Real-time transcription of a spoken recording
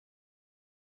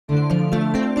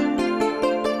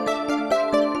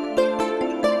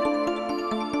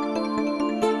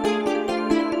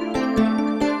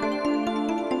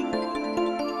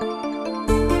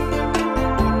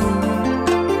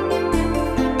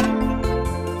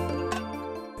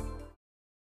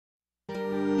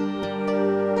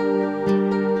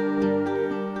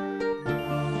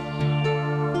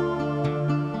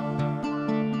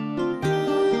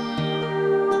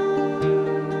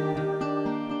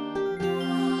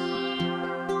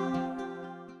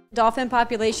Dolphin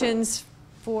populations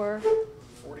for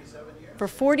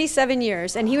 47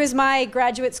 years, and he was my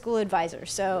graduate school advisor.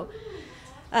 So,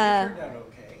 turned out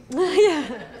okay.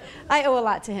 Yeah, I owe a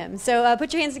lot to him. So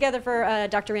put your hands together for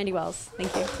Dr. Randy Wells.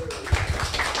 Thank you.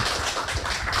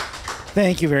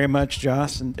 Thank you very much,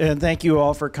 Joss, and thank you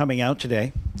all for coming out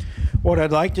today. What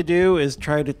I'd like to do is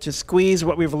try to squeeze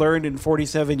what we've learned in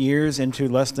 47 years into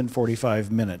less than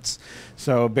 45 minutes.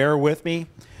 So bear with me.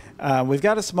 We've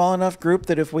got a small enough group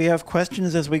that if we have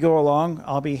questions as we go along,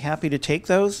 I'll be happy to take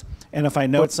those. And if I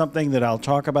know it's something that I'll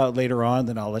talk about later on,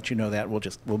 then I'll let you know that.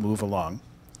 We'll move along.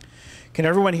 Can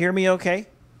everyone hear me okay?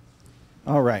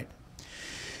 All right.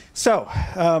 So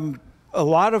a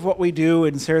lot of what we do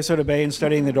in Sarasota Bay in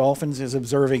studying the dolphins is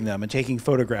observing them and taking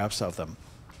photographs of them.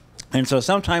 And so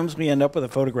sometimes we end up with a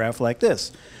photograph like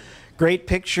this. Great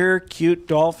picture, cute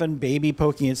dolphin, baby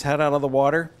poking its head out of the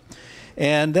water.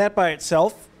 And that by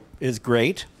itself is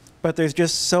great, but there's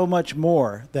just so much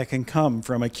more that can come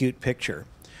from a cute picture.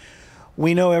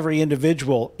 We know every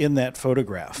individual in that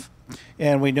photograph,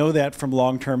 and we know that from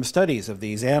long-term studies of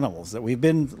these animals that we've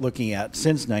been looking at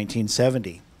since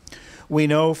 1970. We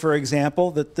know, for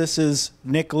example, that this is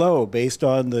Nick Lowe based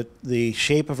on the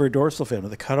shape of her dorsal fin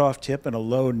with a cutoff tip and a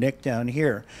low nick down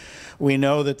here. We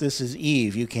know that this is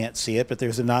Eve. You can't see it, but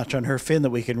there's a notch on her fin that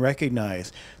we can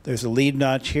recognize. There's a lead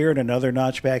notch here and another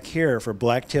notch back here for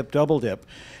black tip, double dip.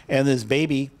 And this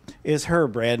baby is her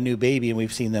brand new baby, and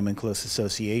we've seen them in close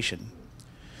association.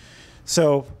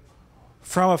 So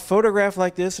from a photograph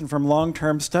like this and from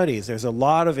long-term studies, there's a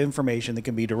lot of information that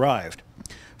can be derived.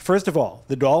 First of all,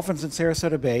 the dolphins in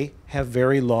Sarasota Bay have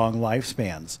very long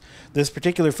lifespans. This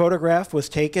particular photograph was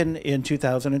taken in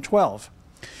 2012.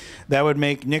 That would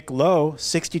make Nick Lowe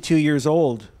 62 years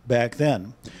old back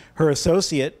then. Her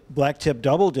associate, Black Tip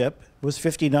Double Dip, was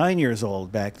 59 years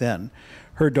old back then.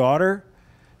 Her daughter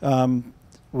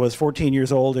was 14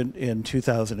 years old in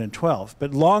 2012.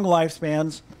 But long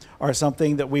lifespans are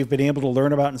something that we've been able to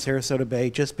learn about in Sarasota Bay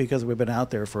just because we've been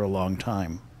out there for a long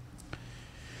time.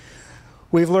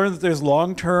 We've learned that there's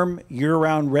long-term,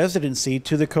 year-round residency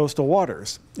to the coastal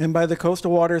waters. And by the coastal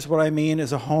waters, what I mean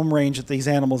is a home range that these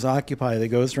animals occupy that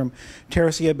goes from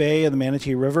Tercea Bay and the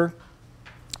Manatee River,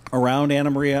 around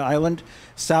Anna Maria Island,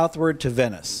 southward to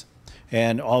Venice,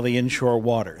 and all the inshore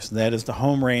waters. That is the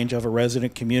home range of a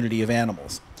resident community of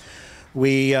animals.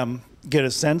 We get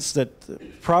a sense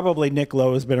that probably Nick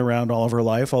Lowe has been around all of her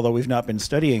life, although we've not been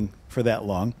studying for that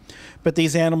long. But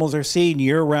these animals are seen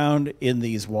year-round in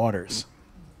these waters.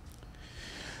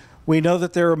 We know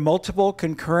that there are multiple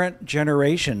concurrent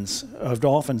generations of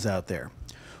dolphins out there.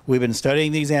 We've been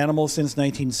studying these animals since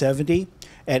 1970.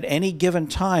 At any given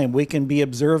time, we can be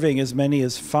observing as many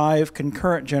as 5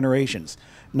 concurrent generations.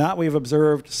 Not we've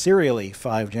observed serially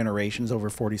 5 generations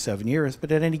over 47 years,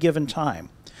 but at any given time.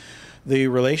 The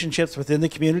relationships within the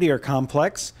community are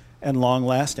complex and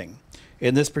long-lasting.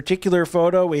 In this particular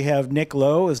photo, we have Nick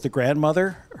Lowe as the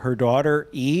grandmother, her daughter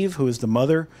Eve, who is the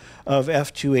mother of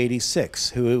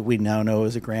F286, who we now know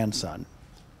is a grandson.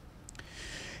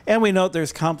 And we note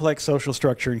there's complex social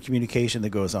structure and communication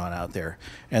that goes on out there.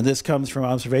 And this comes from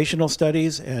observational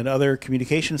studies and other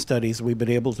communication studies we've been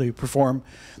able to perform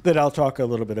that I'll talk a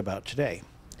little bit about today.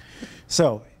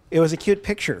 So it was a cute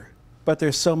picture, but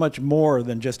there's so much more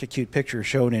than just a cute picture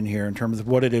shown in here in terms of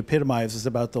what it epitomizes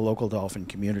about the local dolphin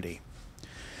community.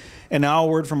 And now a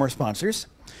word from our sponsors.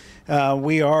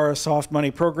 We are a soft money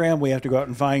program. We have to go out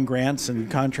and find grants and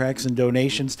contracts and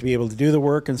donations to be able to do the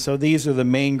work. And so these are the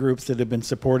main groups that have been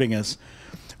supporting us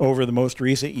over the most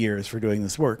recent years for doing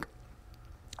this work.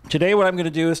 Today what I'm going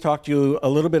to do is talk to you a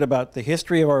little bit about the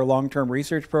history of our long-term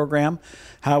research program,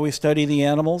 how we study the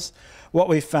animals, what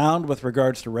we found with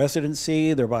regards to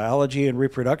residency, their biology and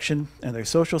reproduction, and their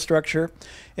social structure.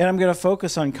 And I'm going to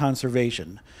focus on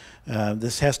conservation.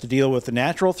 This has to deal with the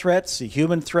natural threats, the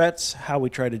human threats, how we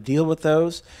try to deal with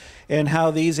those, and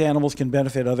how these animals can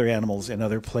benefit other animals in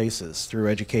other places through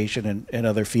education and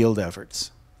other field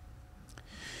efforts.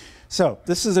 So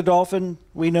this is a dolphin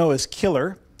we know as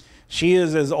Killer. She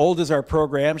is as old as our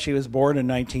program. She was born in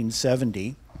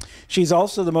 1970. She's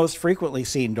also the most frequently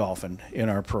seen dolphin in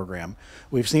our program.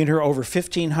 We've seen her over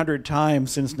 1,500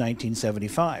 times since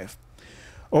 1975.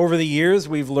 Over the years,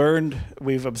 we've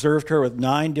observed her with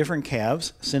 9 different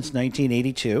calves since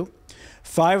 1982.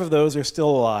 5 of those are still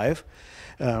alive.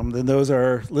 Then those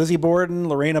are Lizzie Borden,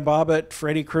 Lorena Bobbitt,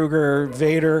 Freddie Krueger,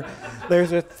 Vader.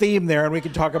 There's a theme there, and we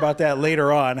can talk about that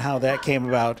later on, how that came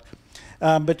about.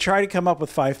 But try to come up with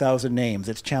 5,000 names.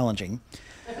 It's challenging.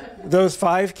 Those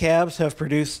 5 calves have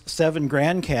produced 7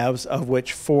 grand calves, of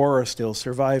which 4 are still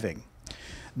surviving.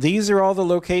 These are all the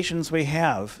locations we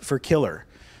have for killer,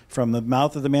 from the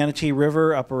mouth of the Manatee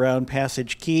River up around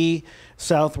Passage Key,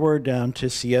 southward down to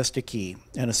Siesta Key,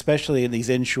 and especially in these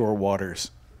inshore waters.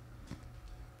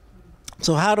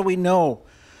 So how do we know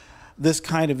this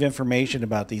kind of information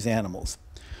about these animals?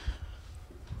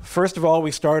 First of all,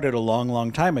 we started a long,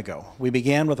 long time ago. We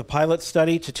began with a pilot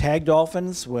study to tag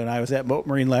dolphins when I was at Mote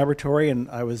Marine Laboratory, and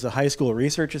I was a high school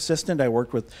research assistant. I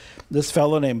worked with this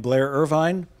fellow named Blair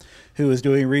Irvine, who was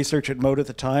doing research at Mote at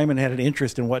the time and had an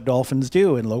interest in what dolphins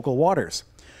do in local waters.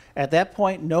 At that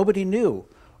point, nobody knew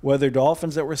whether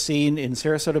dolphins that were seen in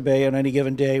Sarasota Bay on any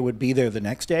given day would be there the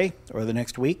next day or the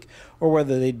next week, or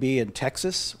whether they'd be in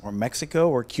Texas or Mexico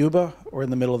or Cuba or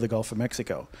in the middle of the Gulf of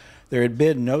Mexico. There had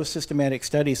been no systematic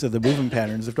studies of the movement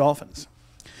patterns of dolphins.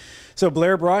 So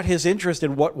Blair brought his interest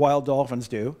in what wild dolphins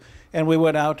do, and we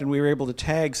went out and we were able to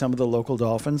tag some of the local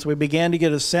dolphins. We began to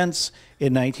get a sense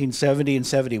in 1970 and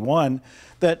 71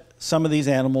 that some of these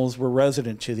animals were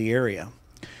resident to the area.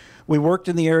 We worked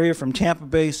in the area from Tampa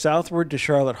Bay southward to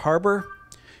Charlotte Harbor,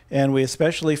 and we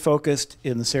especially focused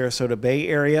in the Sarasota Bay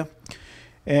area.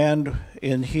 And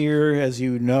in here, as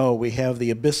you know, we have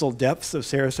the abyssal depths of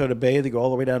Sarasota Bay that go all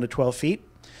the way down to 12 feet.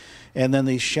 And then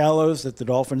these shallows that the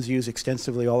dolphins use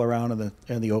extensively all around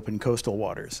in the open coastal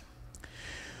waters.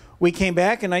 We came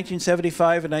back in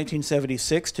 1975 and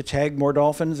 1976 to tag more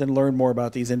dolphins and learn more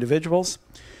about these individuals.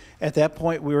 At that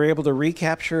point, we were able to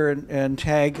recapture and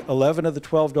tag 11 of the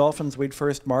 12 dolphins we'd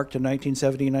first marked in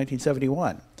 1970 and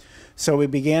 1971. So we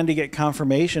began to get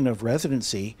confirmation of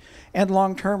residency and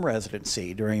long-term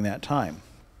residency during that time.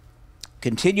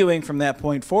 Continuing from that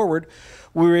point forward,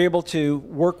 we were able to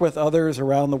work with others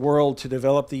around the world to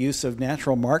develop the use of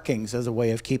natural markings as a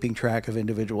way of keeping track of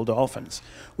individual dolphins.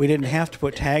 We didn't have to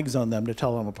put tags on them to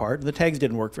tell them apart. The tags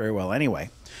didn't work very well anyway.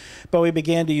 But we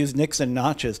began to use nicks and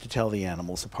notches to tell the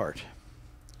animals apart.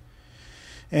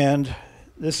 And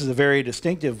this is a very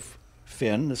distinctive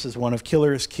fin. This is one of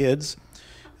Killer's kids.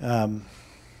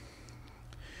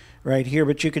 Right here,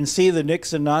 but you can see the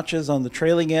nicks and notches on the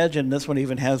trailing edge, and this one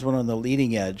even has one on the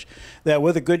leading edge, that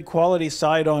with a good quality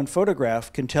side-on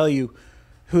photograph can tell you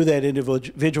who that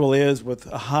individual is with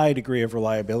a high degree of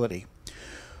reliability.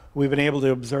 We've been able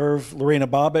to observe Lorena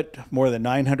Bobbitt more than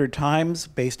 900 times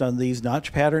based on these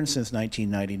notch patterns since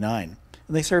 1999.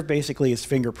 And they serve basically as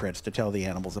fingerprints to tell the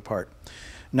animals apart.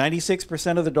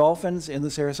 96% of the dolphins in the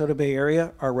Sarasota Bay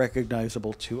area are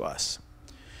recognizable to us.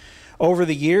 Over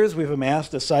the years, we've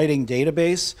amassed a sighting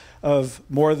database of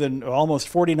more than almost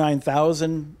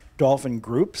 49,000 dolphin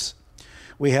groups.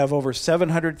 We have over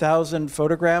 700,000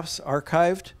 photographs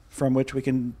archived from which we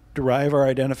can derive our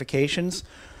identifications.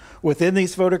 Within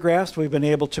these photographs, we've been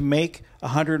able to make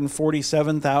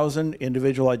 147,000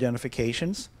 individual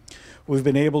identifications. We've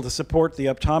been able to support the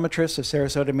optometrists of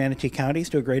Sarasota and Manatee counties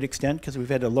to a great extent because we've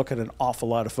had to look at an awful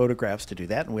lot of photographs to do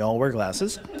that, and we all wear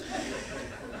glasses.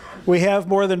 We have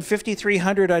more than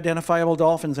 5,300 identifiable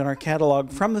dolphins in our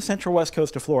catalog from the central west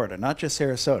coast of Florida, not just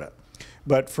Sarasota,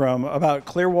 but from about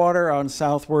Clearwater on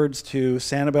southwards to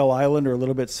Sanibel Island or a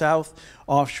little bit south,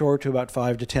 offshore to about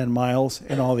 5 to 10 miles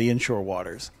in all the inshore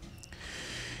waters.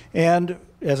 And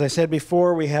as I said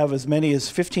before, we have as many as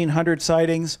 1,500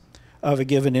 sightings of a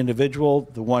given individual,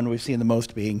 the one we've seen the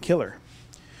most being Killer.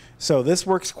 So this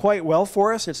works quite well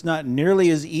for us. It's not nearly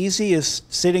as easy as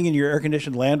sitting in your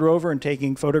air-conditioned Land Rover and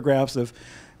taking photographs of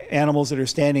animals that are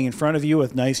standing in front of you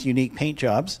with nice, unique paint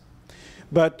jobs.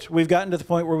 But we've gotten to the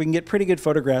point where we can get pretty good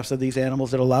photographs of these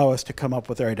animals that allow us to come up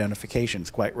with their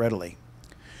identifications quite readily.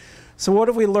 So what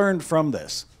have we learned from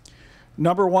this?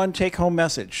 Number one take-home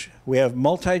message. We have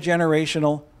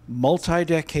multi-generational,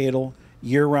 multi-decadal,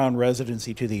 year-round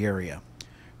residency to the area.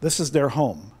 This is their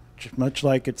home, much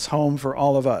like it's home for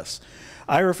all of us.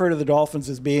 I refer to the dolphins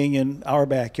as being in our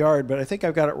backyard, but I think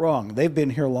I've got it wrong. They've been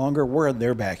here longer. We're in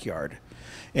their backyard.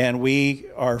 And we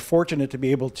are fortunate to be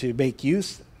able to make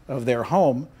use of their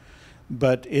home,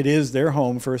 but it is their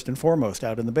home first and foremost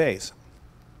out in the bays.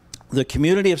 The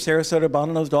community of Sarasota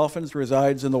bottlenose dolphins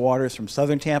resides in the waters from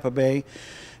southern Tampa Bay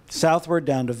southward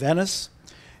down to Venice,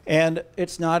 and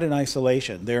it's not in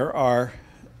isolation. There are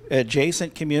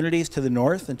adjacent communities to the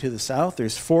north and to the south.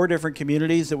 There's 4 different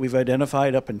communities that we've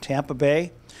identified up in Tampa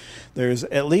Bay. There's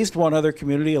at least one other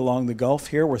community along the Gulf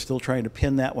here. We're still trying to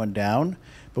pin that one down,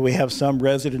 but we have some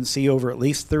residency over at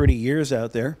least 30 years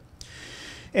out there.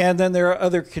 And then there are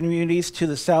other communities to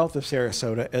the south of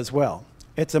Sarasota as well.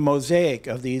 It's a mosaic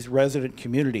of these resident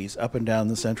communities up and down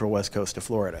the central west coast of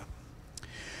Florida.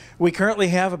 We currently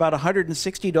have about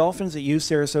 160 dolphins that use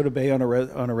Sarasota Bay on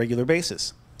a regular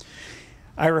basis.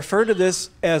 I refer to this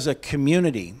as a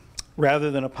community rather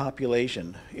than a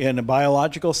population. In a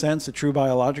biological sense, a true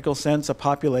biological sense, a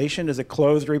population is a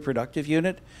closed reproductive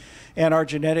unit, and our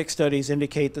genetic studies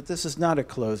indicate that this is not a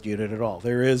closed unit at all.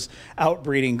 There is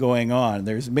outbreeding going on.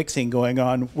 There's mixing going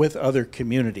on with other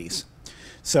communities.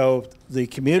 So the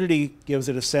community gives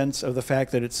it a sense of the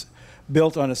fact that it's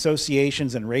built on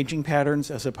associations and ranging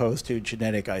patterns as opposed to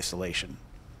genetic isolation.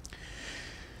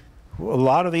 A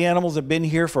lot of the animals have been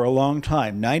here for a long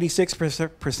time.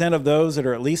 96% of those that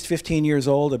are at least 15 years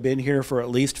old have been here for at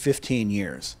least 15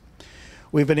 years.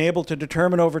 We've been able to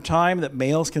determine over time that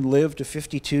males can live to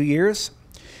 52 years,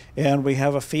 and we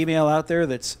have a female out there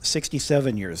that's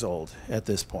 67 years old at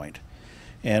this point,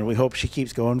 and we hope she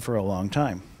keeps going for a long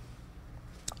time.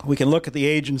 We can look at the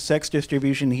age and sex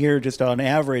distribution here just on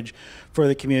average for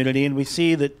the community, and we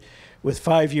see that with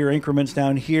 5-year increments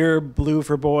down here, blue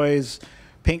for boys,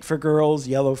 pink for girls,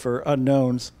 yellow for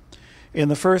unknowns. In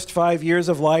the first 5 years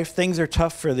of life, things are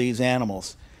tough for these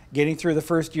animals. Getting through the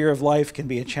first year of life can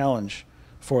be a challenge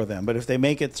for them, but if they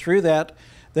make it through that,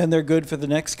 then they're good for the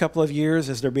next couple of years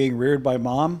as they're being reared by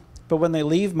mom. But when they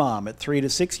leave mom at 3 to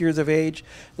 6 years of age,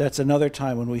 that's another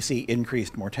time when we see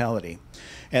increased mortality.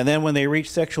 And then when they reach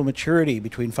sexual maturity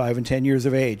between 5 and 10 years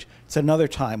of age, it's another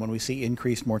time when we see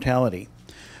increased mortality.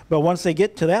 But once they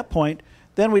get to that point,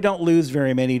 then we don't lose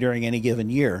very many during any given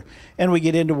year. And we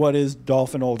get into what is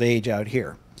dolphin old age out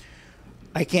here.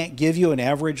 I can't give you an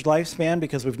average lifespan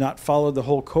because we've not followed the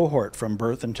whole cohort from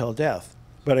birth until death.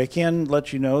 But I can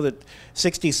let you know that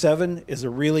 67 is a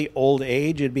really old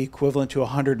age. It'd be equivalent to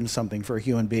 100 and something for a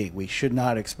human being. We should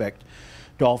not expect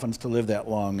dolphins to live that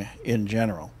long in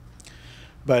general.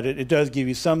 But it does give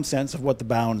you some sense of what the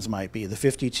bounds might be. The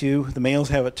 52, the males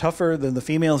have it tougher than the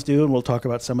females do, and we'll talk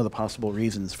about some of the possible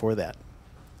reasons for that.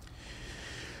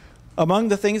 Among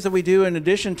the things that we do in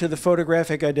addition to the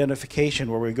photographic identification,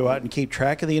 where we go out and keep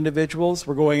track of the individuals,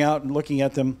 we're going out and looking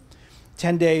at them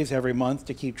 10 days every month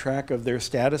to keep track of their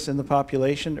status in the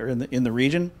population or in the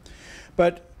region.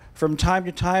 But from time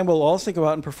to time, we'll also go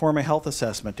out and perform a health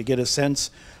assessment to get a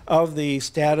sense of the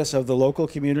status of the local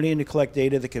community and to collect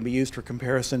data that can be used for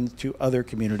comparison to other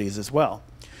communities as well.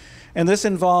 And this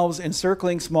involves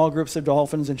encircling small groups of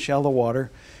dolphins in shallow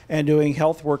water and doing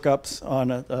health workups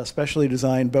on a specially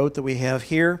designed boat that we have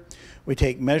here. We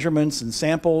take measurements and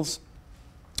samples.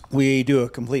 We do a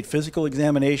complete physical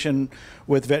examination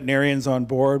with veterinarians on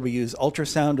board. We use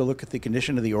ultrasound to look at the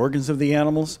condition of the organs of the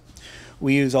animals.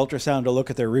 We use ultrasound to look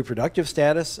at their reproductive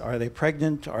status. Are they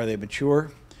pregnant? Are they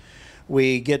mature?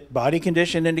 We get body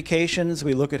condition indications.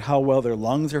 We look at how well their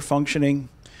lungs are functioning.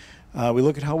 We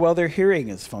look at how well their hearing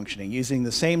is functioning using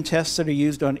the same tests that are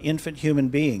used on infant human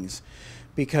beings,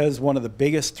 because one of the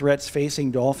biggest threats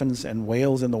facing dolphins and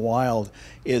whales in the wild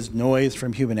is noise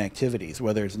from human activities,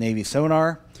 whether it's Navy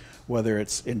sonar, whether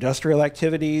it's industrial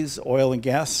activities, oil and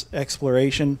gas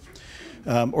exploration,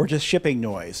 or just shipping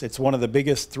noise. It's one of the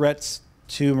biggest threats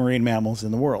to marine mammals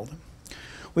in the world.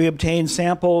 We obtain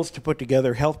samples to put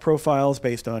together health profiles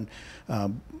based on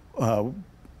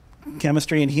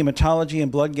chemistry and hematology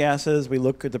and blood gases. We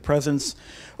look at the presence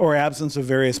or absence of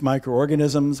various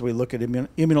microorganisms. We look at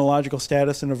immunological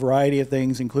status and a variety of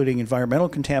things, including environmental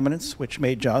contaminants, which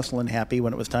made Jocelyn happy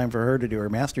when it was time for her to do her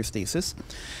master's thesis.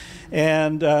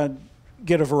 And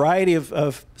get a variety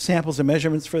of samples and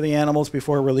measurements for the animals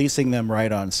before releasing them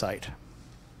right on site.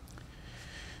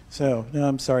 So, no,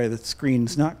 I'm sorry, the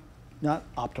screen's not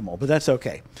optimal, but that's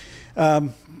okay.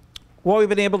 What we've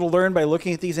been able to learn by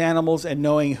looking at these animals and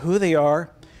knowing who they are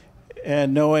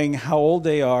and knowing how old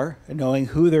they are and knowing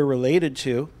who they're related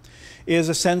to is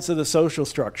a sense of the social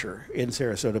structure in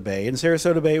Sarasota Bay. And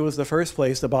Sarasota Bay was the first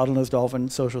place the bottlenose dolphin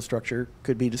social structure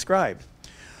could be described.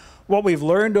 What we've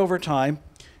learned over time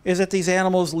is that these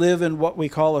animals live in what we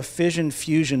call a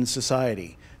fission-fusion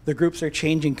society. The groups are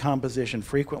changing composition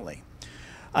frequently.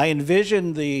 I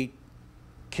envision the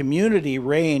community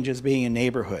range as being a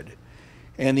neighborhood.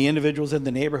 And the individuals in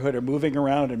the neighborhood are moving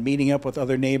around and meeting up with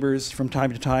other neighbors from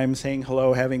time to time, saying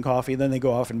hello, having coffee, then they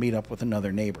go off and meet up with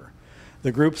another neighbor.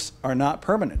 The groups are not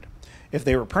permanent. If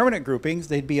they were permanent groupings,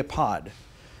 they'd be a pod.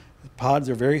 Pods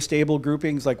are very stable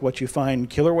groupings like what you find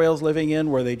killer whales living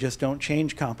in, where they just don't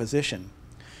change composition.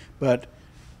 but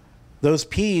those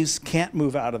peas can't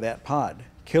move out of that pod.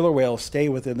 Killer whales stay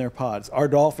within their pods. Our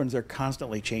dolphins are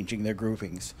constantly changing their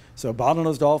groupings. So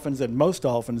bottlenose dolphins and most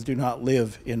dolphins do not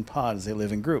live in pods. They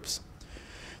live in groups.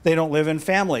 They don't live in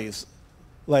families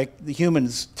like the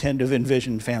humans tend to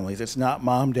envision families. It's not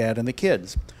mom, dad, and the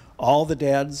kids. All the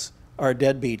dads are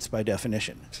deadbeats by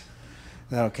definition.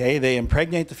 Okay, they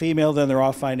impregnate the female, then they're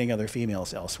off finding other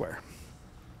females elsewhere.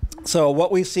 So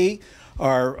what we see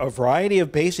are a variety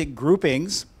of basic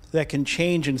groupings that can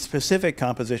change in specific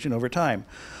composition over time.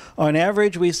 On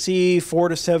average, we see 4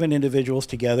 to 7 individuals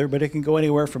together, but it can go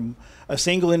anywhere from a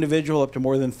single individual up to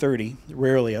more than 30,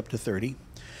 rarely up to 30.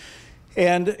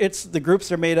 And the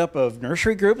groups are made up of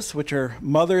nursery groups, which are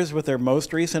mothers with their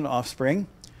most recent offspring,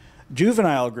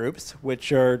 juvenile groups,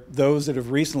 which are those that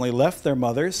have recently left their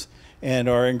mothers and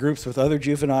are in groups with other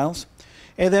juveniles.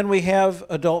 And then we have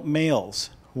adult males.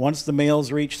 Once the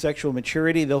males reach sexual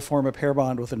maturity, they'll form a pair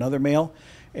bond with another male,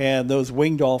 and those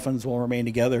winged dolphins will remain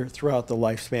together throughout the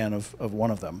lifespan of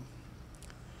one of them.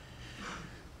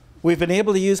 We've been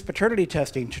able to use paternity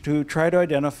testing to try to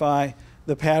identify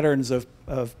the patterns of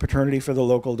paternity for the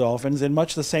local dolphins in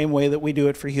much the same way that we do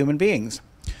it for human beings.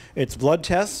 It's blood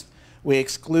tests. We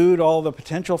exclude all the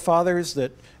potential fathers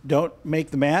that don't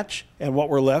make the match, and what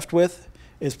we're left with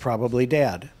is probably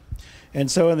dad. And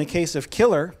so in the case of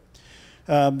Killer,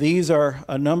 these are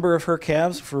a number of her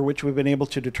calves for which we've been able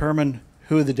to determine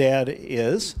who the dad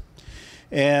is.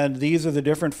 And these are the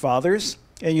different fathers.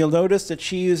 And you'll notice that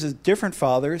she uses different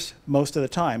fathers most of the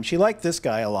time. She liked this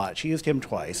guy a lot. She used him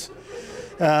twice.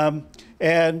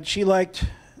 And she liked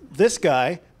this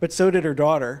guy, but so did her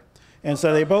daughter. And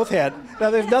so they both had, now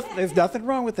there's nothing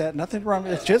wrong with that, nothing wrong,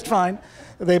 it's just fine.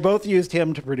 They both used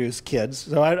him to produce kids.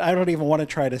 So I don't even want to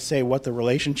try to say what the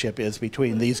relationship is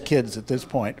between these kids at this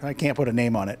point. I can't put a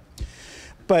name on it.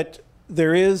 But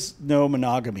there is no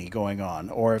monogamy going on,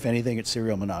 or if anything, it's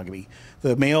serial monogamy.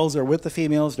 The males are with the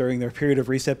females during their period of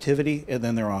receptivity, and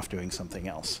then they're off doing something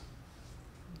else.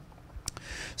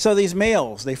 So these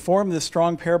males, they form this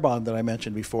strong pair bond that I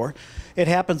mentioned before. It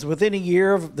happens within a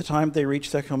year of the time they reach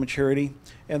sexual maturity,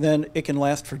 and then it can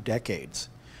last for decades.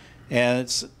 And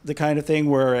it's the kind of thing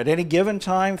where at any given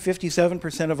time,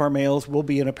 57% of our males will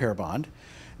be in a pair bond.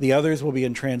 The others will be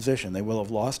in transition. They will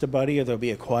have lost a buddy, or they'll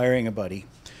be acquiring a buddy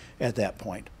at that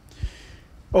point.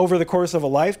 Over the course of a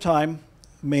lifetime,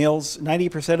 males,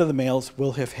 90% of the males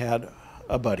will have had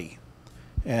a buddy.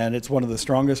 And it's one of the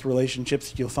strongest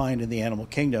relationships you'll find in the animal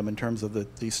kingdom in terms of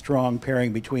the strong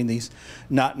pairing between these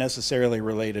not necessarily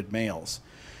related males.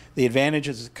 The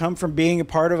advantages that come from being a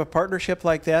part of a partnership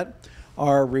like that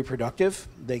are reproductive.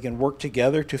 They can work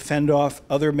together to fend off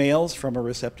other males from a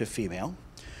receptive female.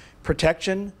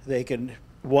 Protection,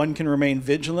 one can remain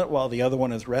vigilant while the other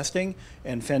one is resting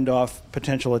and fend off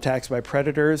potential attacks by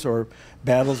predators or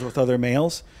battles with other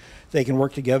males. They can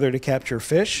work together to capture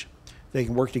fish. They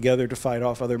can work together to fight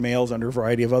off other males under a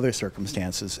variety of other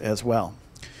circumstances as well.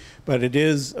 But it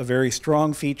is a very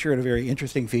strong feature and a very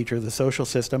interesting feature of the social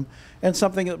system, and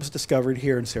something that was discovered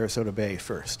here in Sarasota Bay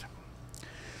first.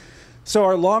 So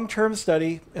our long-term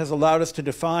study has allowed us to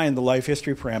define the life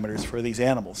history parameters for these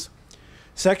animals.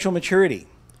 Sexual maturity.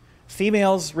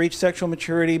 Females reach sexual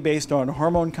maturity based on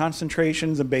hormone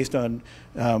concentrations and based on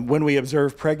when we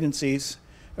observe pregnancies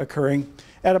occurring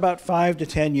at about 5 to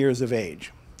 10 years of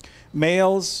age.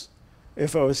 Males,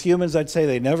 if it was humans, I'd say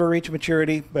they never reach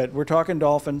maturity, but we're talking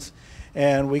dolphins,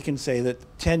 and we can say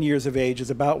that 10 years of age is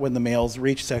about when the males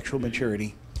reach sexual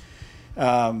maturity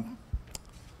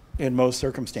in most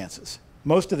circumstances.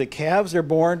 Most of the calves are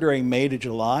born during May to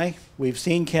July. We've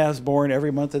seen calves born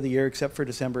every month of the year except for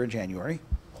December and January.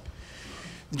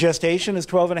 Gestation is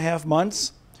 12 and a half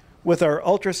months. With our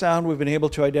ultrasound, we've been able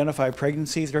to identify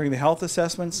pregnancies during the health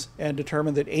assessments and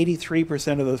determine that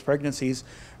 83% of those pregnancies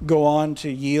go on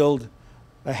to yield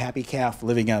a happy calf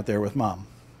living out there with mom.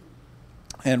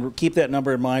 And keep that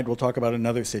number in mind. We'll talk about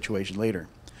another situation later.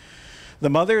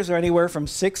 The mothers are anywhere from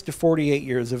 6 to 48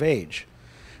 years of age.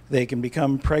 They can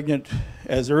become pregnant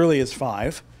as early as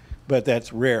 5, but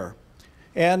that's rare.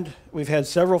 And we've had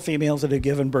several females that have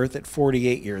given birth at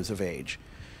 48 years of age.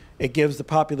 It gives the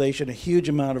population a huge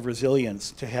amount of resilience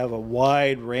to have a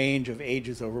wide range of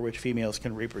ages over which females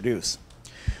can reproduce.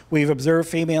 We've observed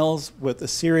females with a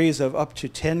series of up to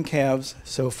 10 calves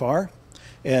so far,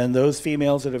 and those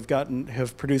females that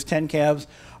have produced 10 calves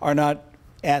are not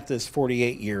at this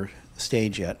 48-year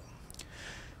stage yet.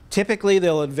 Typically,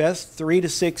 they'll invest 3 to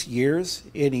 6 years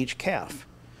in each calf.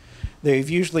 They've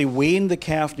usually weaned the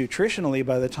calf nutritionally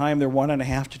by the time they're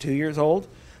 1.5 to 2 years old,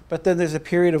 but then there's a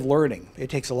period of learning. It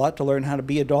takes a lot to learn how to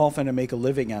be a dolphin and make a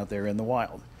living out there in the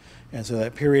wild. And so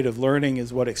that period of learning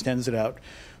is what extends it out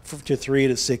to 3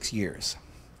 to 6 years.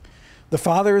 The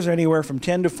fathers are anywhere from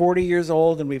 10 to 40 years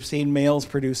old, and we've seen males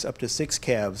produce up to 6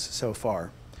 calves so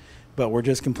far. But we're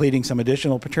just completing some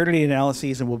additional paternity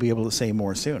analyses, and we'll be able to say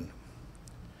more soon.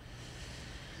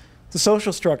 The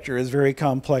social structure is very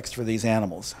complex for these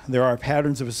animals. There are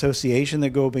patterns of association that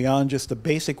go beyond just the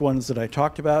basic ones that I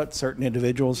talked about. Certain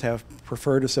individuals have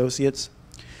preferred associates.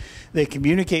 They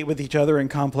communicate with each other in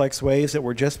complex ways that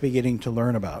we're just beginning to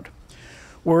learn about.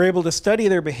 We're able to study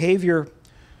their behavior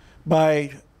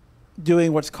by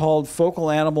doing what's called focal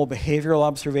animal behavioral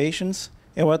observations.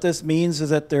 And what this means is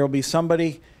that there will be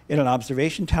somebody in an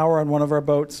observation tower on one of our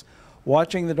boats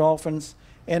watching the dolphins,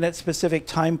 and at specific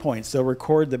time points they'll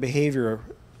record the behavior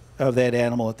of that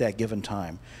animal at that given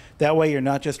time. That way you're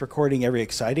not just recording every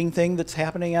exciting thing that's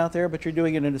happening out there, but you're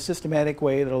doing it in a systematic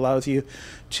way that allows you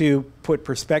to put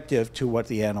perspective to what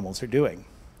the animals are doing.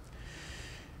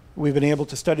 We've been able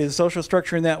to study the social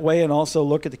structure in that way and also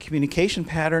look at the communication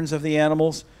patterns of the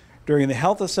animals. During the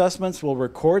health assessments, we'll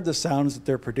record the sounds that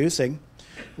they're producing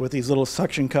with these little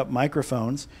suction cup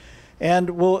microphones,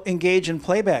 and we'll engage in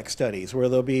playback studies where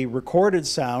there'll be recorded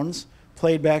sounds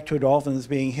played back to a dolphin that's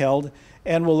being held,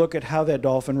 and we'll look at how that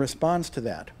dolphin responds to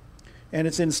that. And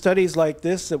it's in studies like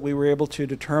this that we were able to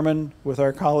determine with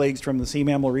our colleagues from the Sea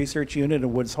Mammal Research Unit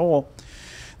in Woods Hole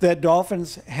that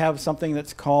dolphins have something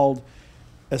that's called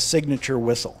a signature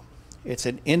whistle. It's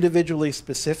an individually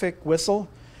specific whistle.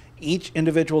 Each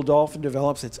individual dolphin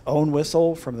develops its own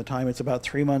whistle from the time it's about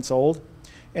 3 months old,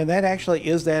 and that actually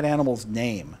is that animal's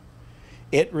name.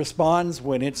 It responds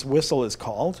when its whistle is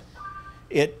called.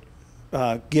 It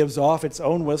gives off its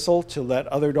own whistle to let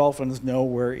other dolphins know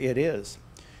where it is.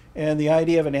 And the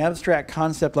idea of an abstract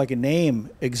concept like a name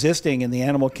existing in the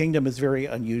animal kingdom is very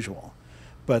unusual.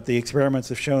 But the experiments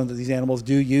have shown that these animals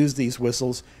do use these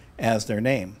whistles as their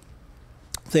name.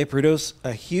 They produce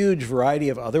a huge variety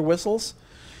of other whistles,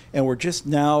 and we're just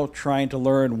now trying to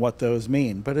learn what those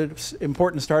mean. But an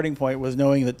important starting point was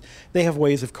knowing that they have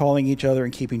ways of calling each other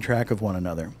and keeping track of one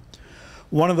another.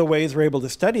 One of the ways we're able to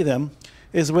study them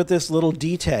is with this little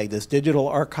D tag, this digital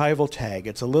archival tag.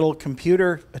 It's a little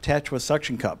computer attached with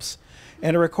suction cups,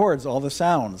 and it records all the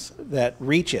sounds that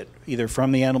reach it, either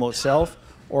from the animal itself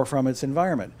or from its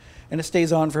environment. And it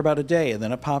stays on for about a day, and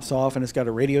then it pops off, and it's got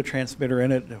a radio transmitter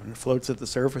in it, and it floats at the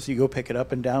surface. You go pick it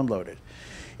up and download it.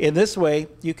 In this way,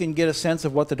 you can get a sense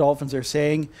of what the dolphins are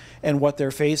saying and what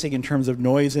they're facing in terms of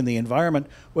noise in the environment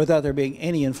without there being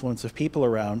any influence of people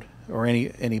around or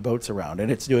any boats around.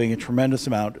 And it's doing a tremendous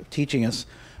amount of teaching us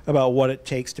about what it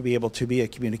takes to be able to be a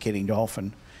communicating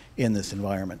dolphin in this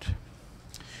environment.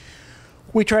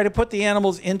 We try to put the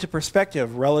animals into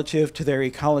perspective relative to their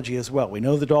ecology as well. We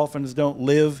know the dolphins don't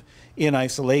live in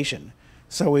isolation,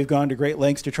 so we've gone to great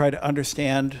lengths to try to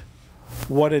understand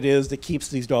what it is that keeps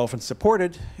these dolphins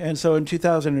supported. And so in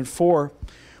 2004,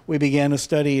 we began a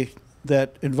study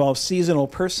that involves seasonal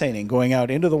purse seining, going out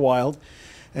into the wild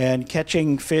and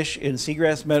catching fish in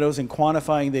seagrass meadows and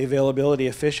quantifying the availability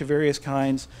of fish of various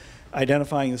kinds,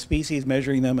 identifying the species,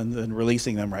 measuring them, and then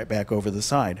releasing them right back over the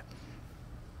side.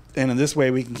 And in this way,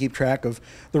 we can keep track of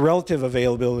the relative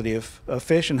availability of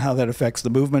fish and how that affects the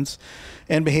movements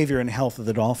and behavior and health of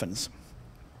the dolphins.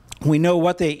 We know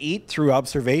what they eat through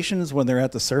observations when they're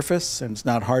at the surface, and it's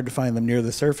not hard to find them near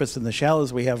the surface in the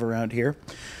shallows we have around here.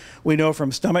 We know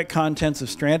from stomach contents of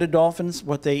stranded dolphins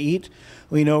what they eat.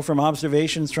 We know from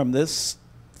observations from this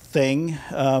thing.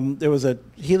 There was a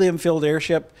helium-filled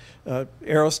airship,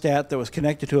 aerostat, that was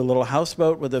connected to a little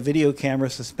houseboat with a video camera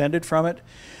suspended from it.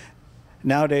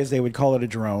 Nowadays, they would call it a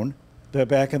drone. But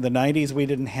back in the 90s, we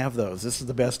didn't have those. This is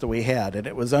the best that we had. And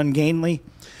it was ungainly,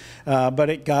 but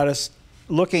it got us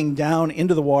looking down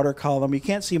into the water column. You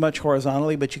can't see much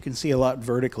horizontally, but you can see a lot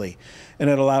vertically. And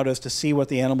it allowed us to see what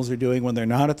the animals are doing when they're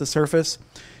not at the surface.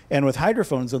 And with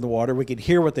hydrophones in the water, we could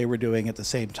hear what they were doing at the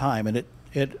same time. And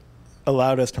it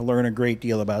allowed us to learn a great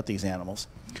deal about these animals.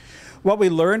 What we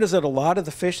learned is that a lot of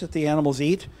the fish that the animals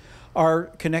eat are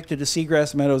connected to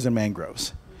seagrass meadows and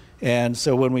mangroves. And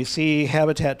so when we see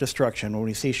habitat destruction, when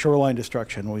we see shoreline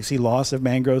destruction, when we see loss of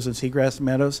mangroves and seagrass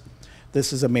meadows,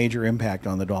 this is a major impact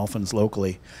on the dolphins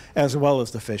locally, as well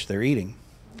as the fish they're eating.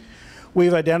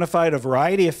 We've identified a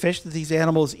variety of fish that these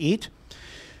animals eat.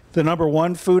 The number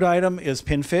one food item is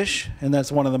pinfish, and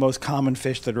that's one of the most common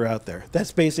fish that are out there.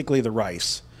 That's basically the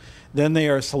rice. Then they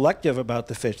are selective about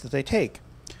the fish that they take.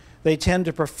 They tend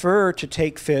to prefer to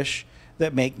take fish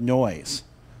that make noise,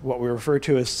 what we refer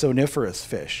to as soniferous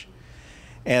fish.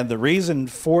 And the reason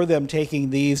for them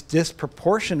taking these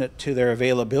disproportionate to their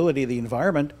availability of the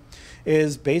environment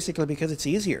is basically because it's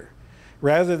easier.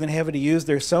 Rather than having to use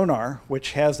their sonar,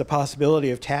 which has the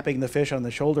possibility of tapping the fish on the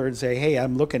shoulder and say, hey,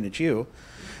 I'm looking at you,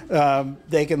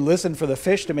 they can listen for the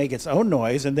fish to make its own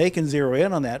noise, and they can zero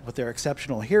in on that with their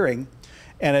exceptional hearing,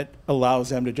 and it allows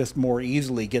them to just more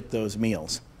easily get those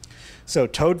meals. So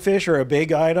toadfish are a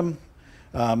big item.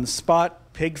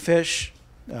 Spot, pigfish,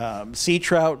 sea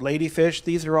trout, ladyfish,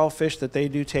 these are all fish that they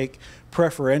do take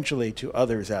preferentially to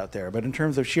others out there. But in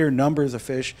terms of sheer numbers of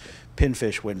fish,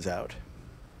 pinfish wins out.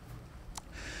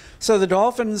 So the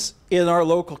dolphins in our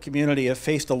local community have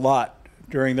faced a lot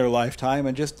during their lifetime,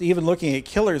 and just even looking at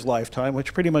Killer's lifetime,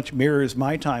 which pretty much mirrors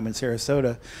my time in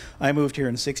Sarasota. I moved here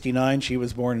in '69, she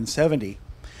was born in '70.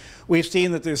 We've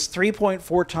seen that there's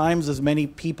 3.4 times as many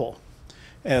people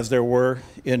as there were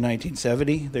in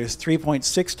 1970. There's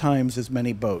 3.6 times as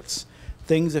many boats.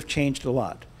 Things have changed a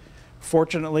lot.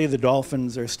 Fortunately, the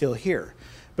dolphins are still here.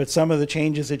 But some of the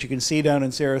changes that you can see down in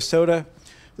Sarasota,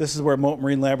 this is where Mote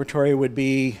Marine Laboratory would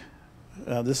be.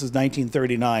 This is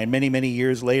 1939, many, many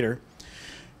years later.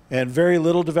 And very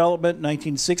little development.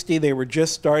 1960, they were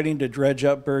just starting to dredge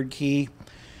up Bird Key,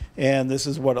 and this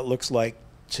is what it looks like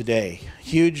today.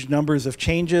 Huge numbers of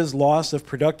changes, loss of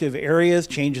productive areas,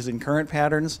 changes in current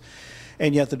patterns,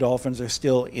 and yet the dolphins are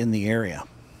still in the area.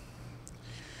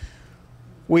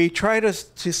 We try to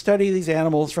study these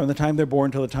animals from the time they're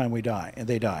born till the time we die, and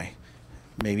they die.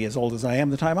 Maybe as old as I am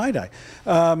the time I die.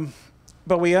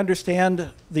 But we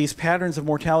understand these patterns of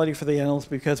mortality for the animals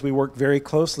because we work very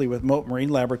closely with Mote Marine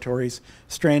Laboratory's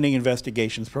Stranding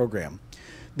Investigations Program.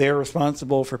 They're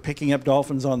responsible for picking up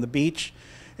dolphins on the beach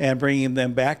and bringing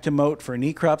them back to Mote for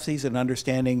necropsies and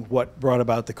understanding what brought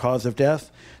about the cause of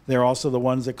death. They're also the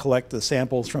ones that collect the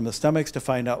samples from the stomachs to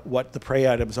find out what the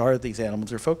prey items are that these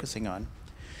animals are focusing on.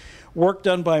 Work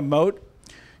done by Mote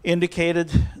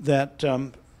indicated that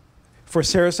for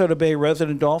Sarasota Bay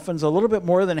resident dolphins, a little bit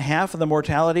more than half of the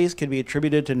mortalities can be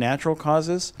attributed to natural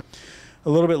causes. A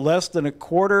little bit less than a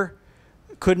quarter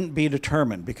couldn't be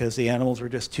determined because the animals were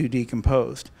just too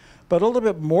decomposed. But a little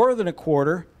bit more than a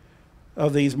quarter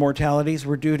of these mortalities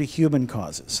were due to human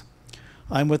causes.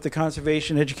 I'm with the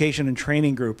Conservation, Education, and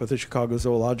Training Group of the Chicago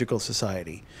Zoological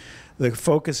Society. The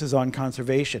focus is on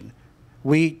conservation.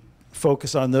 We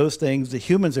focus on those things that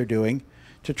humans are doing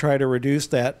to try to reduce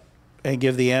that and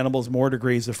give the animals more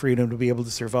degrees of freedom to be able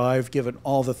to survive given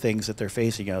all the things that they're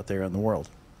facing out there in the world.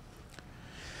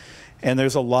 And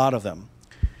there's a lot of them.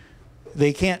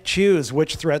 They can't choose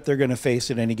which threat they're going to face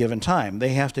at any given time. They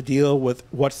have to deal with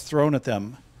what's thrown at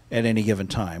them at any given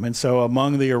time. And so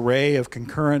among the array of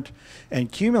concurrent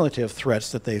and cumulative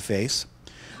threats that they face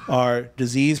are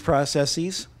disease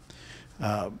processes,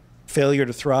 failure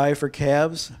to thrive for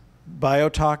calves,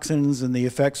 biotoxins and the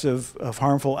effects of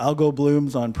harmful algal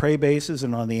blooms on prey bases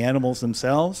and on the animals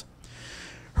themselves,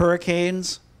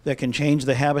 hurricanes that can change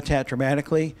the habitat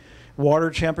dramatically,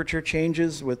 water temperature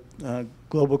changes with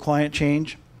global climate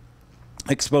change,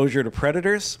 exposure to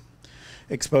predators,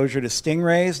 exposure to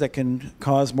stingrays that can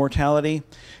cause mortality,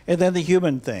 and then the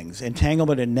human things,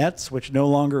 entanglement in nets, which no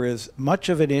longer is much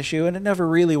of an issue, and it never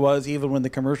really was even when the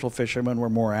commercial fishermen were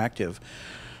more active.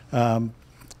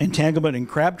 Entanglement in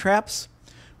crab traps,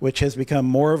 which has become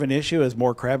more of an issue as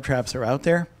more crab traps are out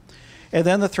there. And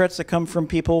then the threats that come from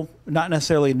people not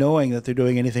necessarily knowing that they're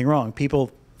doing anything wrong, people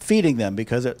feeding them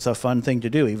because it's a fun thing to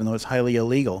do, even though it's highly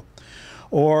illegal.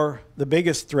 Or the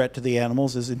biggest threat to the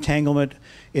animals is entanglement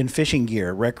in fishing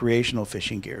gear, recreational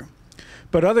fishing gear.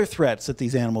 But other threats that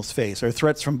these animals face are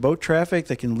threats from boat traffic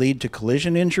that can lead to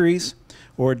collision injuries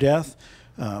or death,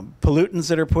 pollutants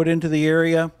that are put into the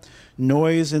area,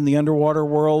 noise in the underwater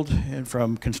world and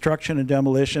from construction and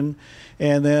demolition,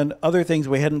 and then other things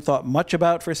we hadn't thought much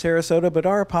about for Sarasota, but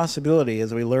are a possibility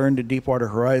as we learned in Deepwater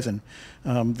Horizon,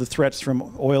 the threats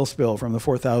from oil spill from the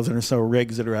 4,000 or so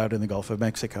rigs that are out in the Gulf of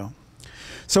Mexico.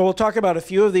 So we'll talk about a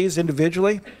few of these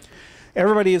individually.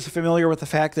 Everybody is familiar with the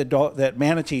fact that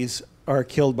manatees are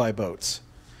killed by boats.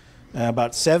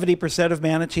 About 70% of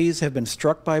manatees have been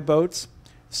struck by boats.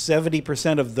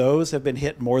 70% of those have been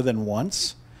hit more than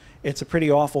once. It's a pretty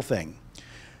awful thing.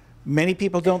 Many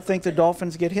people don't think that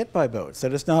dolphins get hit by boats,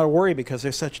 that it's not a worry because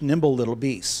they're such nimble little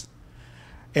beasts.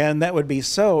 And that would be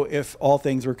so if all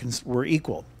things were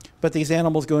equal. But these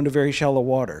animals go into very shallow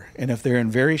water. And if they're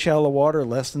in very shallow water,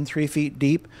 less than 3 feet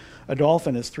deep, a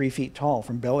dolphin is 3 feet tall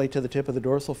from belly to the tip of the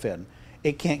dorsal fin.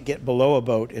 It can't get below a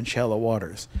boat in shallow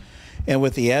waters. And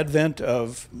with the advent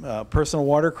of personal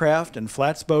watercraft and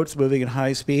flats boats moving at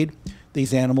high speed,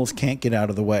 these animals can't get out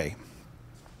of the way.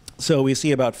 So we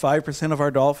see about 5% of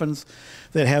our dolphins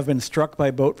that have been struck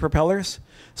by boat propellers.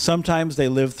 Sometimes they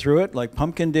live through it, like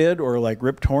Pumpkin did or like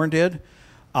Rip Torn did.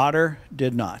 Otter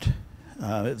did not.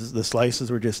 The slices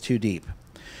were just too deep.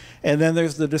 And then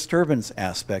there's the disturbance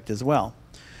aspect as well.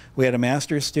 We had a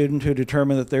master's student who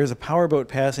determined that there's a powerboat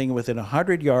passing within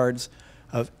 100 yards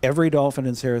of every dolphin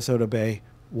in Sarasota Bay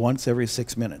once every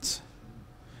 6 minutes.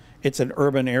 It's an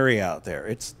urban area out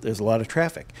there. There's a lot of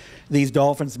traffic. These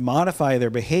dolphins modify their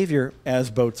behavior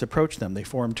as boats approach them. They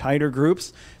form tighter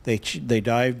groups, they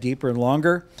dive deeper and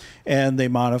longer, and they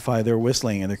modify their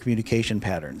whistling and their communication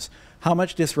patterns. How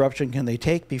much disruption can they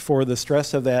take before the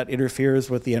stress of that interferes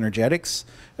with the energetics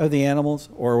of the animals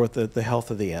or with the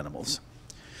health of the animals?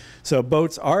 So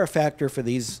boats are a factor for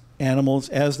these animals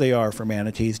as they are for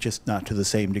manatees, just not to the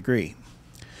same degree.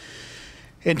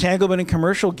 Entanglement in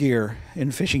commercial gear,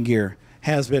 in fishing gear,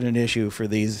 has been an issue for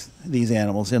these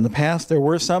animals. In the past, there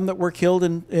were some that were killed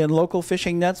in local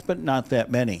fishing nets, but not that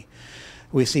many.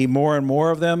 We see more and more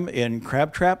of them in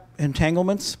crab trap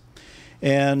entanglements,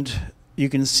 and you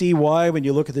can see why when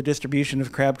you look at the distribution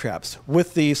of crab traps.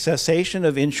 With the cessation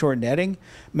of inshore netting,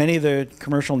 many of the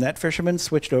commercial net fishermen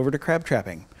switched over to crab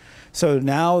trapping. So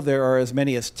now there are as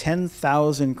many as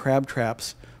 10,000 crab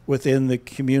traps within the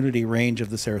community range of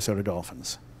the Sarasota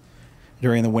Dolphins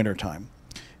during the winter time.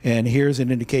 And here's an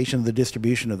indication of the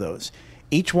distribution of those.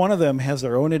 Each one of them has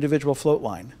their own individual float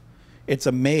line. It's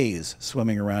a maze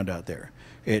swimming around out there.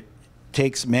 It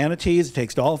takes manatees, it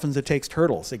takes dolphins, it takes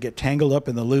turtles. They get tangled up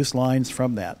in the loose lines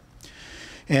from that.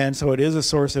 And so it is a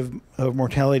source of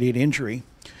mortality and injury.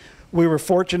 We were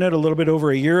fortunate a little bit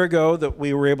over a year ago that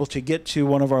we were able to get to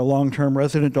one of our long-term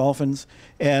resident dolphins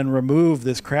and remove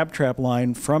this crab trap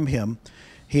line from him.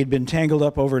 He had been tangled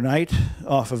up overnight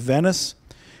off of Venice,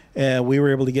 and we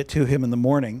were able to get to him in the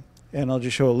morning. And I'll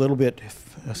just show a little bit,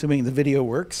 assuming the video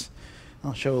works,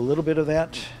 I'll show a little bit of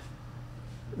that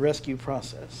rescue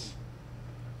process.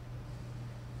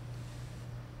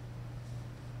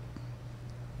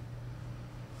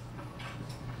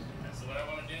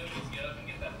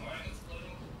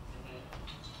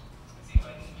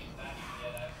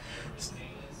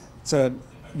 It's a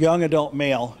young adult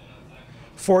male.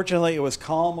 Fortunately, it was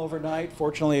calm overnight.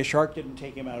 Fortunately, a shark didn't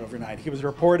take him out overnight. He was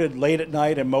reported late at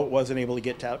night, and Mote wasn't able to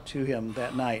get out to him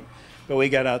that night. But we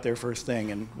got out there first thing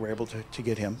and were able to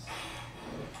get him.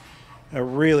 A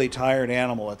really tired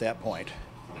animal at that point.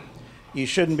 You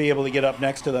shouldn't be able to get up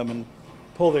next to them and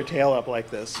pull their tail up like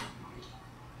this.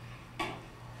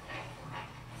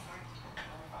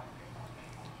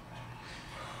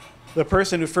 The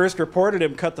person who first reported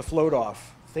him cut the float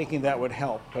off, thinking that would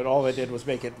help, but all it did was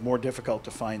make it more difficult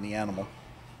to find the animal.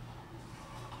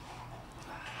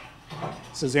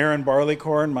 This is Aaron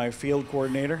Barleycorn, my field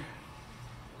coordinator.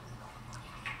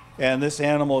 And this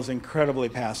animal is incredibly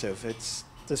passive.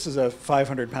 This is a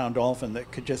 500-pound dolphin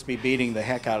that could just be beating the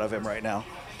heck out of him right now.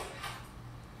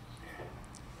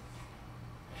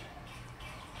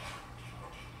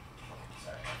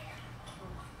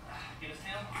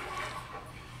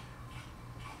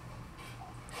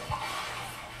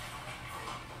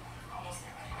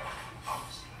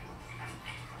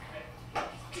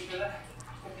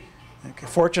 Okay,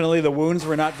 fortunately, the wounds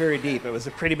were not very deep. It was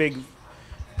a pretty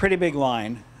big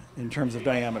line in terms of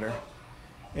diameter.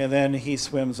 And then he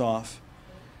swims off.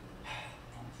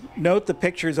 Note the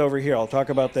pictures over here. I'll talk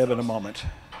about them in a moment.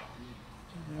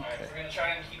 Okay. All right, we're going to try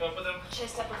and keep up with him. Should I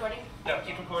stop recording? No,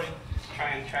 keep recording. Try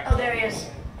and track Oh, there he is.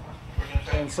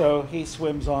 And so he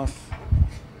swims off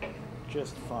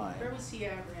just fine. Where was he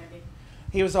at, Randy?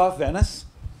 He was off Venice.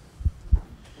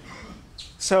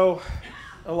 So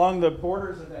along the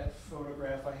borders of that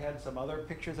photograph, I had some other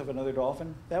pictures of another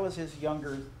dolphin. That was his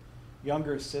younger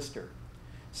sister.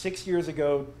 6 years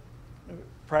ago,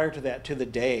 prior to that, to the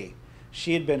day,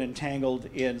 she had been entangled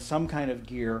in some kind of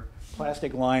gear,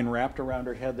 plastic line wrapped around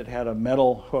her head that had a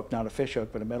metal hook, not a fish hook,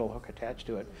 but a metal hook attached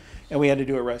to it. And we had to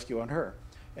do a rescue on her.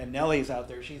 And Nellie's out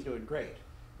there, she's doing great.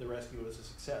 The rescue was a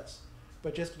success.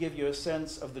 But just to give you a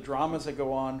sense of the dramas that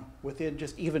go on within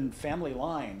just even family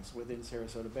lines within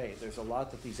Sarasota Bay, there's a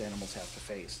lot that these animals have to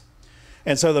face.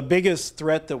 And so the biggest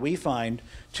threat that we find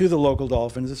to the local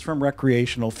dolphins is from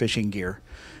recreational fishing gear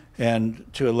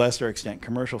and to a lesser extent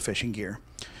commercial fishing gear.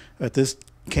 But this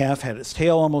calf had its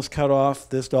tail almost cut off.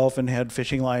 This dolphin had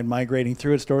fishing line migrating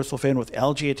through its dorsal fin with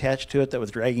algae attached to it that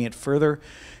was dragging it further.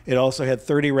 It also had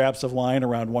 30 wraps of line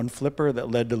around one flipper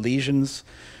that led to lesions.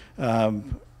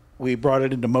 We brought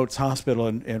it into Mote's Hospital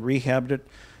and rehabbed it.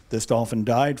 This dolphin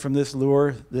died from this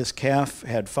lure. This calf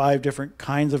had 5 different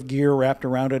kinds of gear wrapped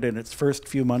around it in its first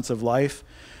few months of life.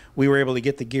 We were able to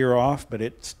get the gear off, but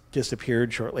it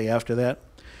disappeared shortly after that.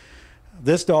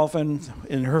 This dolphin,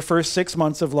 in her first 6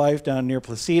 months of life down near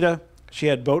Placida, she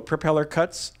had boat propeller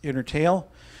cuts in her tail,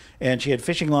 and she had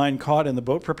fishing line caught in the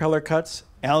boat propeller cuts,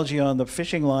 algae on the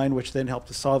fishing line, which then help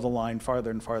to saw the line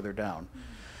farther and farther down.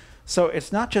 So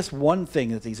it's not just one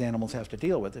thing that these animals have to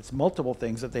deal with. It's multiple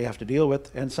things that they have to deal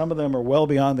with, and some of them are well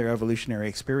beyond their evolutionary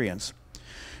experience.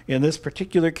 In this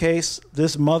particular case,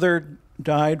 this mother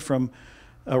died from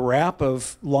a wrap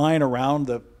of line around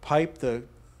the pipe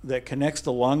that connects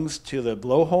the lungs to the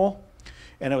blowhole,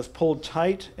 and it was pulled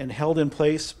tight and held in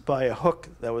place by a hook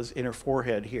that was in her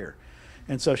forehead here.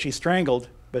 And so she strangled,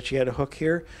 but she had a hook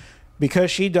here.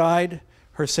 Because she died,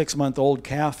 her 6-month-old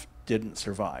calf didn't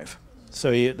survive.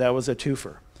 So that was a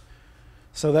twofer.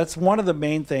 So that's one of the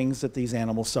main things that these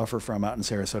animals suffer from out in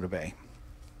Sarasota Bay.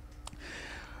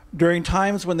 During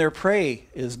times when their prey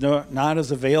is not as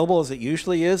available as it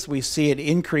usually is, we see an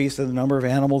increase in the number of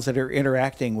animals that are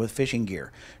interacting with fishing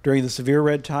gear. During the severe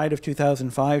red tide of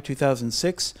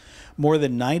 2005-2006, more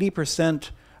than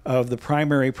 90% of the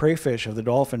primary prey fish of the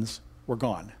dolphins were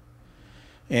gone.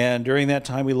 And during that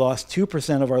time, we lost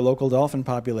 2% of our local dolphin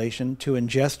population to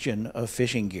ingestion of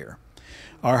fishing gear.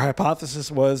 Our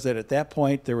hypothesis was that at that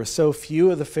point, there were so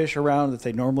few of the fish around that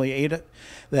they normally ate it,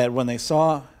 that when they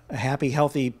saw a happy,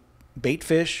 healthy bait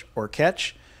fish or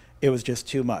catch, it was just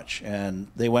too much. And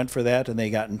they went for that, and they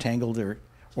got entangled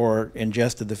or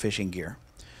ingested the fishing gear.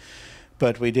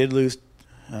 But we did lose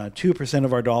 2%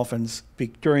 of our dolphins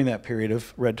during that period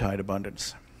of red tide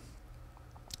abundance.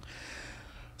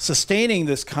 Sustaining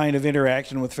this kind of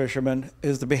interaction with fishermen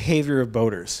is the behavior of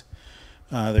boaters.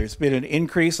 There's been an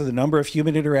increase in the number of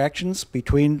human interactions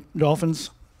between dolphins,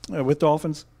 with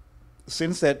dolphins,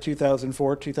 since that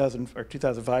 2005,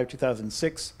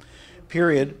 2006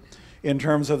 period, in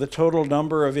terms of the total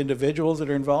number of individuals that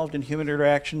are involved in human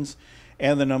interactions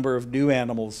and the number of new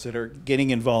animals that are getting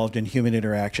involved in human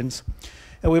interactions.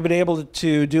 And we've been able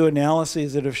to do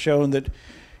analyses that have shown that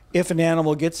if an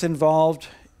animal gets involved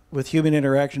with human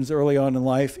interactions early on in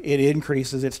life, it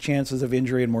increases its chances of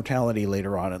injury and mortality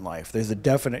later on in life. There's a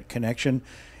definite connection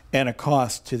and a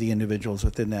cost to the individuals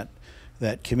within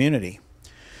that community.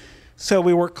 So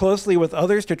we work closely with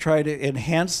others to try to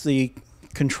enhance the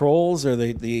controls or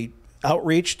the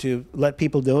outreach to let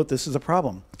people know that this is a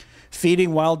problem.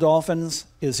 Feeding wild dolphins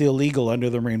is illegal under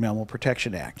the Marine Mammal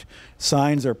Protection Act.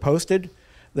 Signs are posted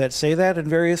that say that in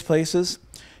various places.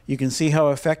 You can see how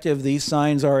effective these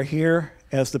signs are here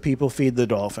as the people feed the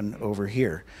dolphin over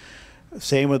here.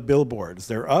 Same with billboards.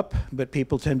 They're up, but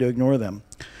people tend to ignore them.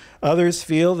 Others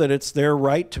feel that it's their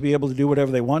right to be able to do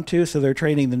whatever they want to, so they're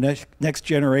training the next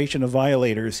generation of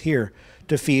violators here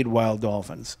to feed wild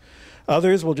dolphins.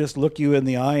 Others will just look you in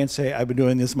the eye and say, I've been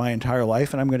doing this my entire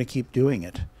life, and I'm going to keep doing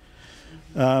it.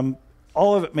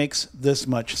 All of it makes this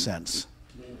much sense.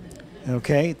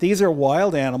 Okay, these are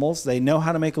wild animals. They know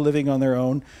how to make a living on their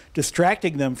own.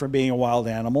 Distracting them from being a wild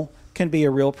animal can be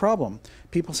a real problem.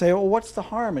 People say, well, what's the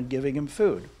harm in giving them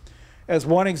food? As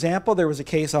one example, there was a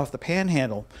case off the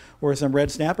Panhandle where some red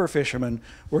snapper fishermen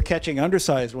were catching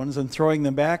undersized ones and throwing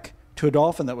them back to a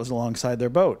dolphin that was alongside their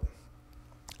boat.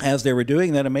 As they were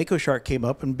doing that, a mako shark came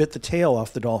up and bit the tail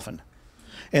off the dolphin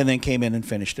and then came in and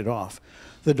finished it off.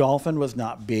 The dolphin was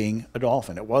not being a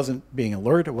dolphin. It wasn't being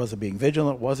alert, it wasn't being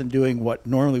vigilant, it wasn't doing what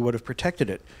normally would have protected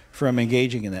it from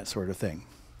engaging in that sort of thing.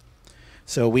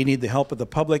 So we need the help of the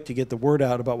public to get the word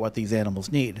out about what these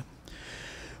animals need.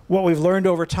 What we've learned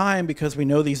over time, because we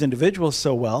know these individuals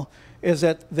so well, is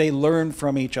that they learn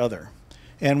from each other.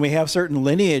 And we have certain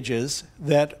lineages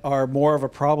that are more of a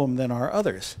problem than our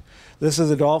others. This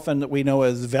is a dolphin that we know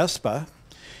as Vespa,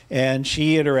 and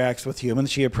she interacts with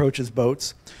humans. She approaches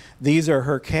boats. These are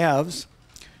her calves,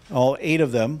 all 8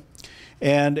 of them.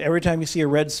 And every time you see a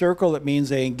red circle, it means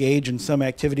they engage in some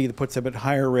activity that puts them at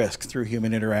higher risk through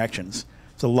human interactions.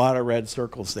 It's a lot of red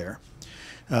circles there.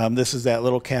 This is that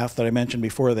little calf that I mentioned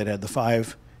before that had the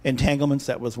 5 entanglements.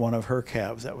 That was one of her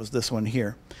calves. That was this one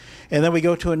here. And then we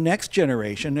go to a next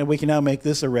generation, and we can now make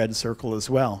this a red circle as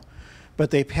well.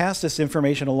 But they pass this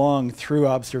information along through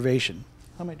observation.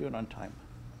 How am I doing on time?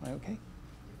 Am I okay?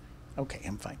 Okay,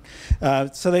 I'm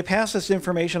fine. So they pass this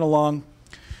information along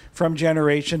from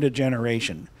generation to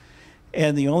generation.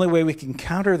 And the only way we can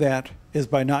counter that is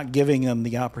by not giving them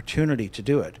the opportunity to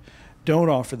do it. Don't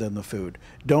offer them the food.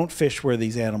 Don't fish where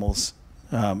these animals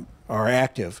are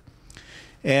active.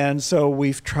 And so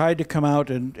we've tried to come out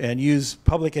and use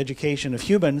public education of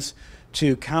humans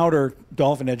to counter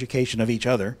dolphin education of each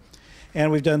other. And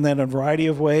we've done that in a variety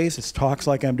of ways. It's talks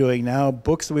like I'm doing now,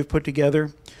 books that we've put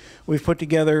together. We've put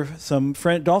together some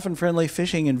dolphin-friendly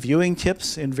fishing and viewing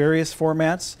tips in various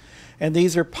formats. And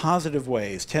these are positive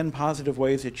ways, 10 positive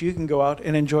ways that you can go out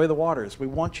and enjoy the waters. We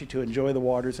want you to enjoy the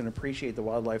waters and appreciate the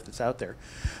wildlife that's out there,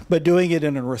 but doing it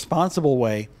in a responsible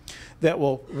way that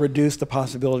will reduce the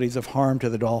possibilities of harm to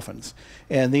the dolphins.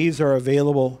 And these are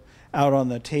available out on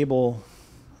the table,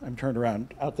 I'm turned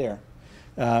around, out there,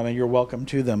 and you're welcome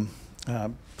to them.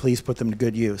 Please put them to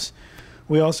good use.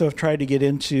 We also have tried to get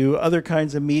into other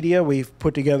kinds of media. We've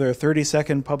put together a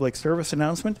 30-second public service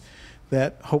announcement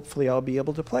that hopefully I'll be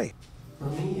able to play. For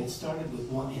me, it started with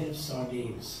one hit of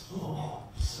sardines. Oh,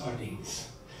 sardines.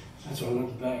 That's what I learned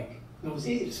to bag. It was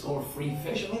easy to score free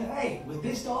fish. I mean, hey, with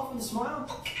this dolphin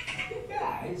smile,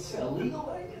 yeah, it's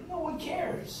illegal. No one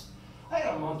cares. I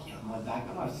had a monkey on my back.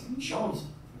 I'm not showing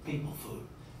some people food,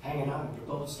 hanging out on your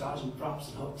boats, dodging drops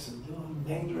and hooks, and doing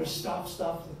dangerous stuff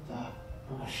that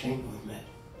I'm ashamed to admit.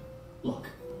 Look,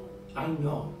 I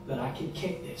know that I can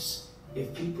kick this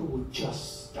if people would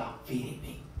just stop feeding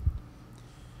me.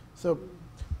 So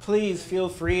please feel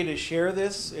free to share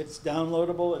this. It's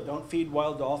downloadable at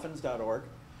don'tfeedwilddolphins.org.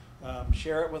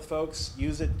 Share it with folks,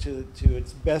 use it to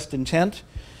its best intent,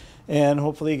 and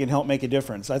hopefully it can help make a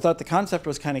difference. I thought the concept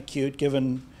was kind of cute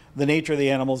given the nature of the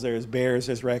animals. There's bears,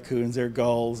 there's raccoons, there's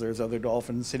gulls, there's other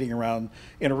dolphins sitting around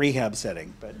in a rehab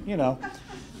setting. But, you know,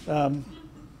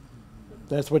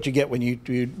 that's what you get when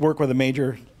you work with a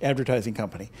major advertising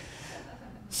company.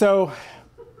 So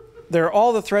there are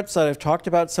all the threats that I've talked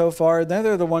about so far. Then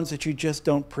there are the ones that you just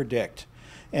don't predict.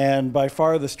 And by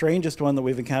far the strangest one that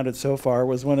we've encountered so far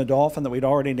was when a dolphin that we'd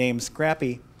already named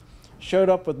Scrappy showed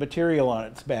up with material on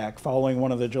its back following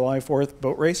one of the July 4th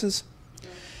boat races.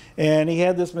 And he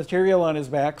had this material on his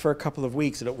back for a couple of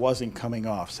weeks and it wasn't coming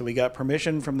off. So we got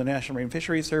permission from the National Marine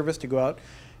Fisheries Service to go out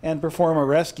and perform a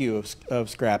rescue of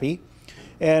Scrappy.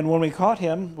 And when we caught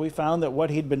him, we found that what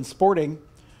he'd been sporting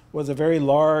was a very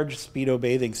large Speedo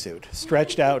bathing suit,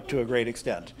 stretched out to a great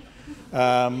extent.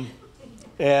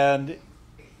 And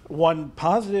one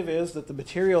positive is that the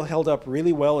material held up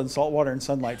really well in salt water and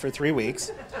sunlight for 3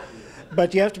 weeks.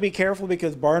 But you have to be careful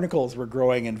because barnacles were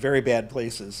growing in very bad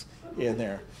places in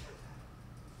there.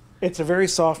 It's a very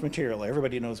soft material.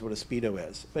 Everybody knows what a Speedo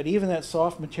is. But even that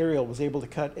soft material was able to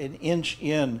cut an inch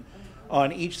in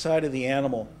on each side of the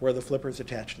animal where the flipper's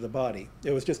attached to the body.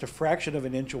 It was just a fraction of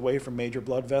an inch away from major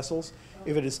blood vessels.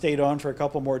 If it had stayed on for a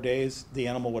couple more days, the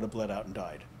animal would have bled out and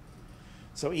died.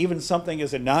 So even something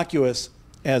as innocuous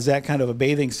as that kind of a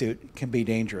bathing suit can be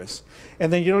dangerous.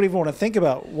 And then you don't even want to think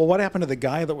about, well, what happened to the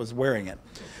guy that was wearing it?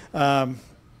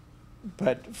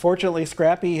 But fortunately,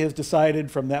 Scrappy has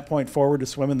decided from that point forward to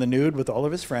swim in the nude with all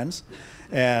of his friends.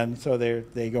 And so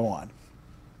they go on.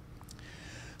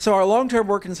 So our long-term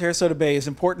work in Sarasota Bay is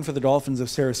important for the dolphins of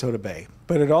Sarasota Bay,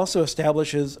 but it also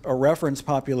establishes a reference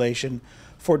population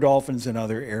for dolphins in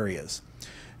other areas.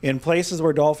 In places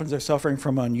where dolphins are suffering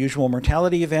from unusual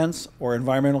mortality events or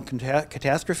environmental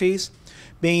catastrophes,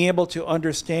 being able to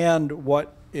understand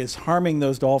what is harming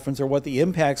those dolphins or what the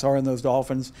impacts are on those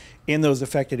dolphins in those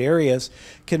affected areas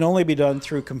can only be done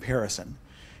through comparison.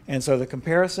 And so the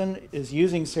comparison is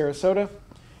using Sarasota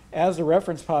as a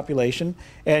reference population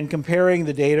and comparing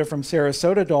the data from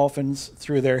Sarasota dolphins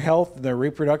through their health, their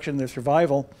reproduction, their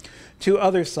survival to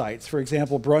other sites. For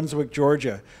example, Brunswick,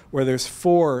 Georgia, where there's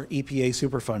 4 EPA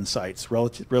Superfund sites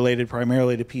related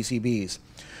primarily to PCBs.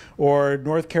 Or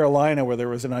North Carolina, where there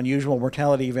was an unusual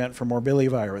mortality event for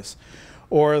morbillivirus.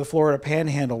 Or the Florida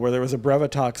Panhandle, where there was a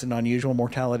brevetoxin unusual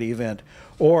mortality event.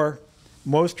 Or,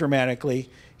 most dramatically,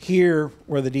 here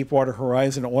where the Deepwater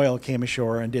Horizon oil came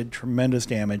ashore and did tremendous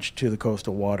damage to the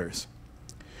coastal waters.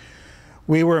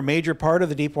 We were a major part of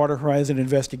the Deepwater Horizon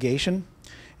investigation,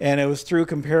 and it was through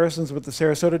comparisons with the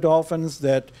Sarasota dolphins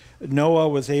that NOAA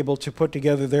was able to put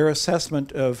together their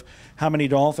assessment of how many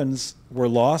dolphins were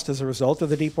lost as a result of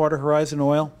the Deepwater Horizon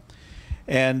oil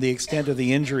and the extent of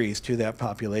the injuries to that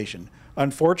population.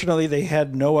 Unfortunately, they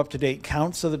had no up-to-date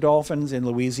counts of the dolphins in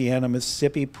Louisiana,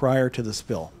 Mississippi prior to the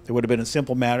spill. It would have been a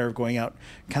simple matter of going out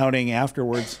counting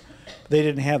afterwards. They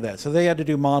didn't have that, so they had to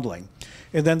do modeling.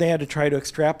 And then they had to try to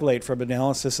extrapolate from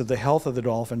analysis of the health of the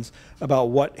dolphins about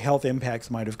what health impacts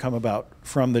might have come about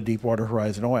from the Deepwater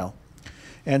Horizon oil.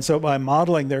 And so by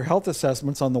modeling their health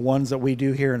assessments on the ones that we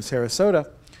do here in Sarasota,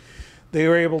 they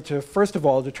were able to, first of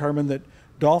all, determine that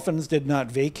dolphins did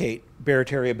not vacate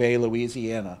Barataria Bay,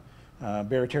 Louisiana.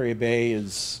 Barataria Bay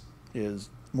is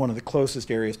one of the closest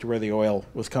areas to where the oil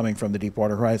was coming from the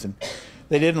Deepwater Horizon.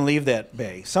 They didn't leave that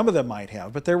bay. Some of them might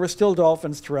have, but there were still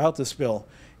dolphins throughout the spill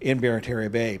in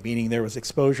Barataria Bay, meaning there was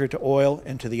exposure to oil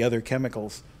and to the other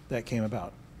chemicals that came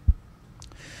about.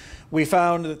 We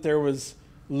found that there was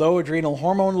low adrenal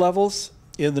hormone levels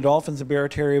in the dolphins of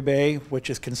Barataria Bay, which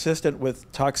is consistent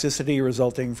with toxicity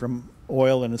resulting from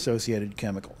oil and associated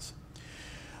chemicals.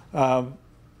 One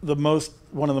of the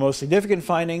most significant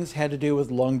findings had to do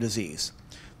with lung disease.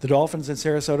 The dolphins in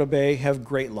Sarasota Bay have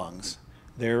great lungs.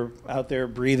 They're out there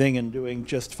breathing and doing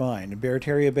just fine. In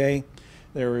Barataria Bay,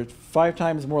 they're 5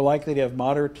 times more likely to have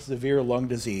moderate to severe lung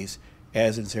disease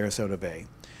as in Sarasota Bay.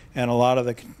 And a lot of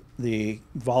the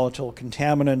volatile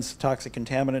contaminants, toxic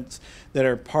contaminants that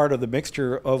are part of the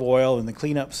mixture of oil and the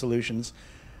cleanup solutions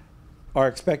are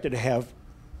expected to have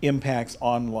impacts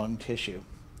on lung tissue.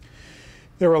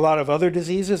 There were a lot of other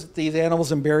diseases that these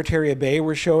animals in Barataria Bay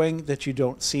were showing that you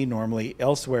don't see normally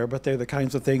elsewhere, but they're the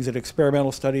kinds of things that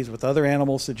experimental studies with other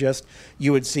animals suggest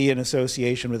you would see in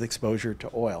association with exposure to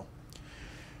oil.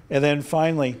 And then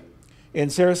finally, in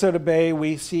Sarasota Bay,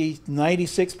 we see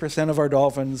 96% of our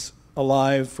dolphins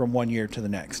alive from 1 year to the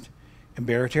next. In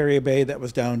Barataria Bay, that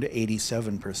was down to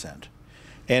 87%.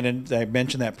 And I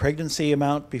mentioned that pregnancy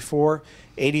amount before.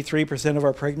 83% of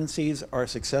our pregnancies are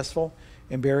successful.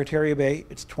 In Barataria Bay,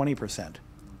 it's 20%.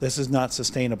 This is not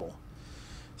sustainable.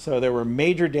 So there were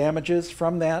major damages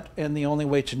from that, and the only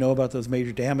way to know about those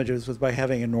major damages was by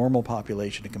having a normal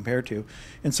population to compare to.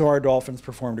 And so our dolphins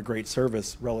performed a great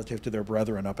service relative to their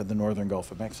brethren up in the northern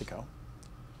Gulf of Mexico.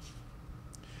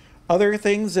 Other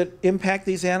things that impact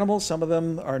these animals, some of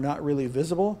them are not really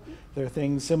visible. They're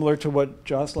things similar to what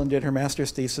Jocelyn did her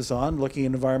master's thesis on, looking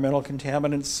at environmental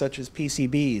contaminants such as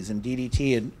PCBs and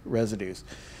DDT and residues.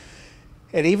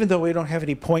 And even though we don't have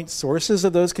any point sources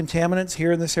of those contaminants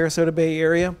here in the Sarasota Bay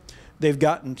area, they've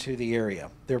gotten to the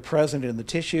area. They're present in the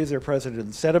tissues, they're present in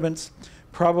the sediments.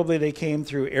 Probably they came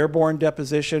through airborne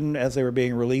deposition as they were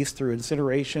being released through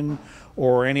incineration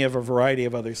or any of a variety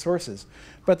of other sources.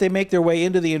 But they make their way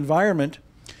into the environment,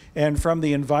 and from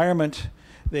the environment,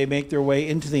 they make their way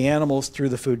into the animals through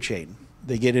the food chain.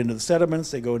 They get into the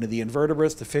sediments, they go into the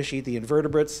invertebrates, the fish eat the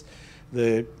invertebrates,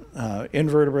 the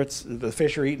invertebrates, the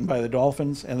fish are eaten by the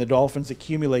dolphins, and the dolphins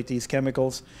accumulate these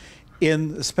chemicals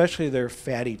in especially their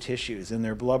fatty tissues, in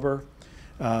their blubber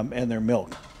and their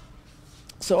milk.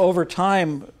 So over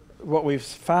time, what we've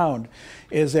found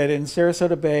is that in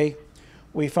Sarasota Bay,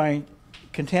 we find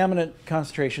contaminant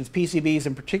concentrations, PCBs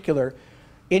in particular,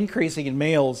 increasing in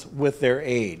males with their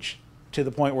age to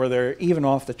the point where they're even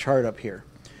off the chart up here.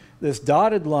 This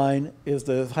dotted line is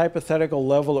the hypothetical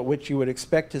level at which you would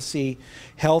expect to see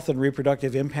health and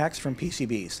reproductive impacts from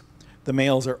PCBs. The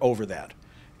males are over that,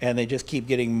 and they just keep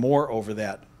getting more over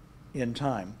that in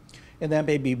time. And that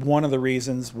may be one of the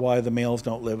reasons why the males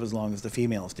don't live as long as the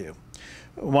females do.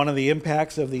 One of the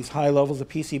impacts of these high levels of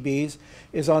PCBs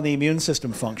is on the immune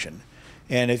system function.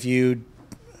 And if you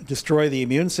destroy the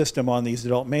immune system on these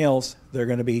adult males, they're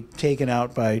going to be taken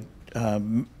out by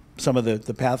some of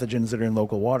the pathogens that are in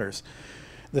local waters.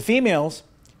 The females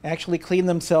actually clean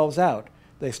themselves out.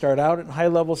 They start out at high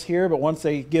levels here, but once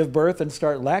they give birth and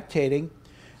start lactating,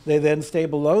 they then stay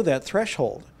below that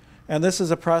threshold. And this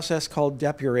is a process called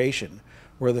depuration,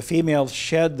 where the females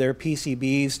shed their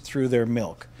PCBs through their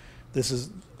milk. These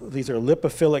are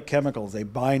lipophilic chemicals. They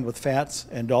bind with fats,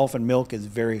 and dolphin milk is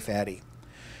very fatty.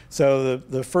 So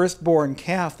the firstborn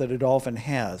calf that a dolphin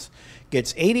has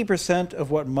gets 80%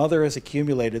 of what mother has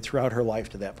accumulated throughout her life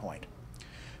to that point.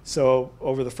 So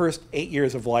over the first 8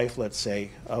 years of life, let's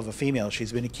say, of a female,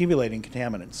 she's been accumulating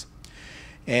contaminants.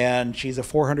 And she's a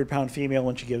 400-pound female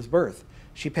when she gives birth.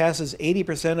 She passes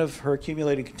 80% of her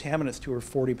accumulated contaminants to her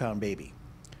 40-pound baby.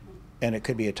 And it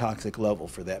could be a toxic level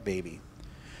for that baby.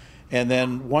 And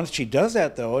then once she does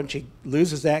that, though, and she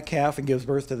loses that calf and gives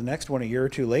birth to the next one a year or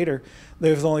two later,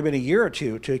 there's only been a year or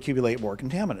two to accumulate more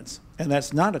contaminants. And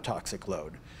that's not a toxic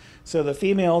load. So the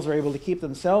females are able to keep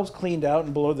themselves cleaned out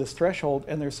and below this threshold,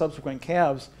 and their subsequent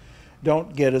calves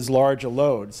don't get as large a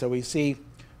load. So we see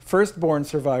firstborn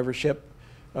survivorship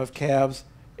of calves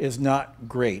is not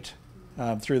great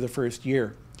through the first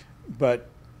year, but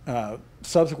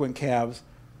subsequent calves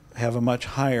have a much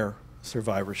higher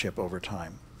survivorship over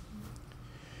time.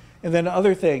 And then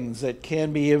other things that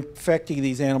can be affecting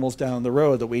these animals down the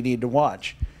road that we need to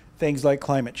watch, things like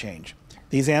climate change.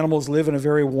 These animals live in a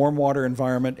very warm water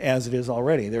environment as it is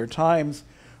already. There are times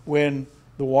when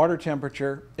the water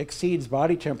temperature exceeds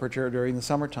body temperature during the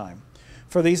summertime.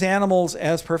 For these animals,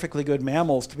 as perfectly good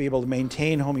mammals, to be able to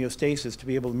maintain homeostasis, to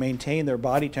be able to maintain their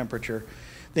body temperature,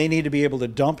 they need to be able to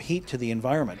dump heat to the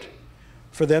environment.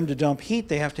 For them to dump heat,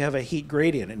 they have to have a heat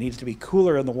gradient. It needs to be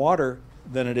cooler in the water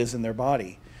than it is in their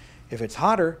body. If it's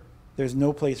hotter, there's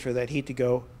no place for that heat to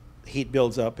go. Heat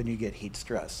builds up and you get heat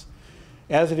stress.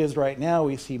 As it is right now,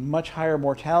 we see much higher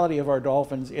mortality of our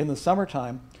dolphins in the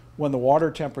summertime when the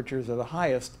water temperatures are the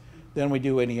highest than we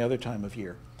do any other time of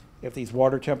year. If these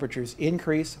water temperatures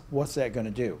increase, what's that going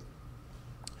to do?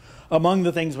 Among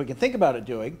the things we can think about it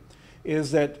doing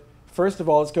is that, first of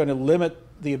all, it's going to limit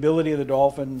the ability of the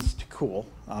dolphins to cool,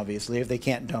 obviously, if they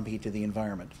can't dump heat to the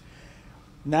environment.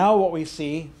 Now what we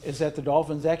see is that the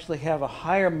dolphins actually have a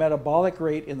higher metabolic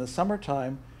rate in the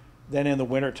summertime than in the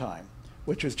wintertime,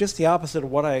 which was just the opposite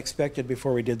of what I expected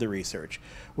before we did the research.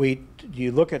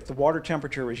 You look at the water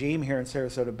temperature regime here in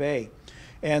Sarasota Bay,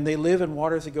 and they live in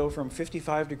waters that go from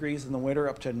 55 degrees in the winter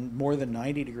up to more than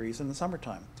 90 degrees in the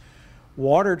summertime.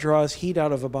 Water draws heat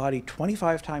out of a body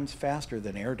 25 times faster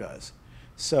than air does.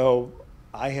 So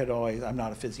I'm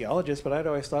not a physiologist, but I'd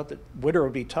always thought that winter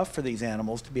would be tough for these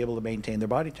animals to be able to maintain their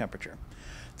body temperature.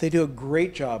 They do a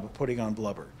great job of putting on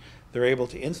blubber. They're able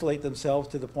to insulate themselves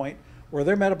to the point where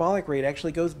their metabolic rate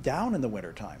actually goes down in the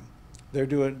wintertime. They're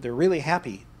really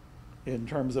happy in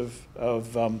terms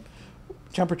of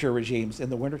temperature regimes in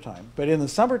the wintertime. But in the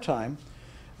summertime,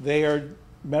 their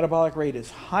metabolic rate is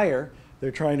higher.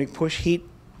 They're trying to push heat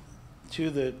to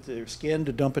their skin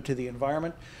to dump it to the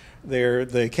environment.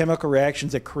 The chemical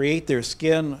reactions that create their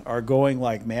skin are going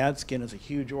like mad. Skin is a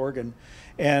huge organ.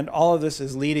 And all of this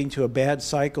is leading to a bad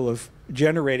cycle of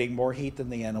generating more heat than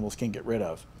the animals can get rid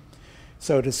of.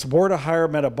 So to support a higher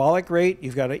metabolic rate,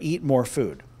 you've got to eat more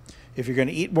food. If you're going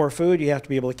to eat more food, you have to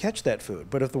be able to catch that food.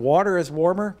 But if the water is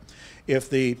warmer, if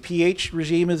the pH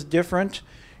regime is different,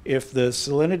 if the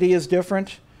salinity is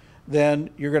different, then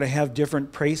you're going to have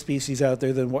different prey species out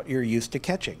there than what you're used to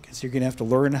catching. So you're going to have to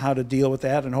learn how to deal with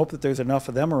that and hope that there's enough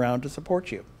of them around to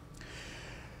support you.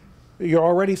 You're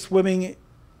already swimming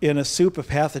in a soup of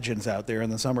pathogens out there in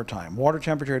the summertime. Water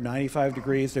temperature at 95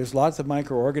 degrees, there's lots of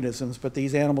microorganisms, but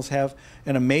these animals have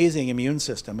an amazing immune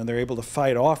system and they're able to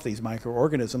fight off these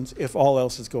microorganisms if all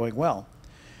else is going well.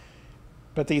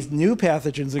 But these new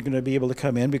pathogens are going to be able to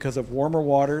come in because of warmer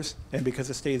waters and because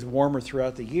it stays warmer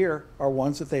throughout the year are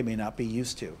ones that they may not be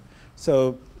used to.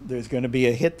 So there's going to be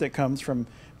a hit that comes from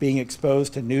being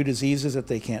exposed to new diseases that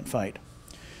they can't fight.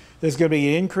 There's going to be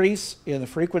an increase in the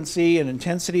frequency and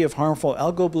intensity of harmful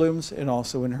algal blooms and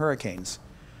also in hurricanes.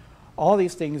 All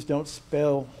these things don't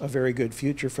spell a very good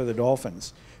future for the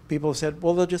dolphins. People have said,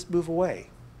 well, they'll just move away.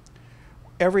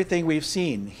 Everything we've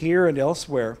seen here and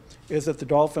elsewhere is that the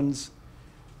dolphins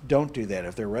don't do that.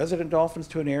 If they're resident dolphins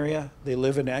to an area, they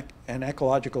live in an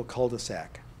ecological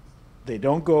cul-de-sac. They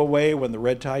don't go away when the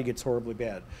red tide gets horribly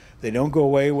bad. They don't go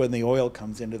away when the oil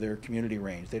comes into their community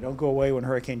range. They don't go away when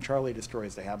Hurricane Charlie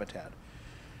destroys the habitat.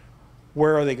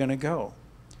 Where are they going to go?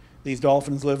 These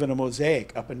dolphins live in a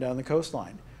mosaic up and down the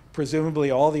coastline.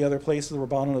 Presumably all the other places where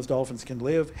bottlenose dolphins can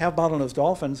live have bottlenose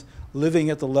dolphins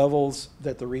living at the levels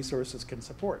that the resources can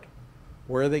support.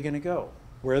 Where are they going to go?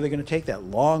 Where are they going to take that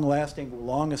long-lasting,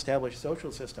 long-established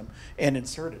social system and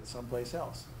insert it someplace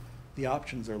else? The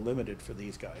options are limited for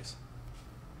these guys.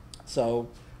 So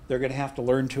they're going to have to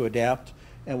learn to adapt,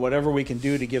 and whatever we can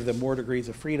do to give them more degrees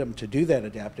of freedom to do that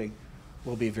adapting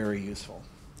will be very useful.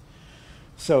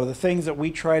 So the things that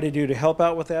we try to do to help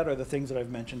out with that are the things that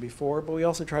I've mentioned before, but we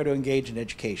also try to engage in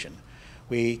education.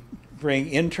 We bring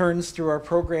interns through our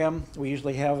program. We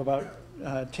usually have about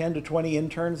 10 to 20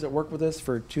 interns that work with us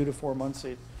for 2 to 4 months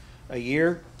a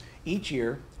year, each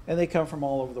year, and they come from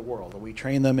all over the world. And we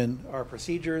train them in our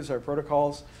procedures, our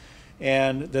protocols,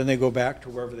 and then they go back to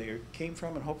wherever they came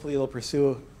from, and hopefully they'll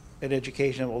pursue an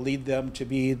education that will lead them to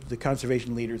be the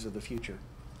conservation leaders of the future.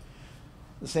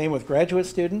 The same with graduate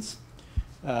students.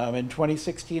 In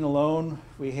 2016 alone,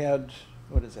 we had,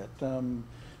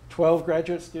 12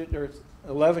 graduate students, or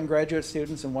 11 graduate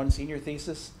students and 1 senior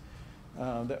thesis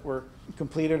that were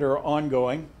completed or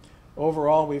ongoing.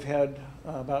 Overall, we've had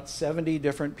about 70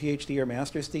 different PhD or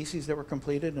master's theses that were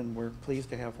completed, and we're pleased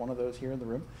to have one of those here in the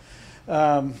room.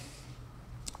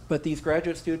 But these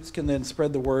graduate students can then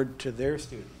spread the word to their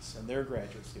students and their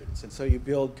graduate students, and so you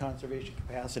build conservation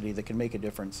capacity that can make a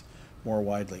difference more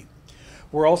widely.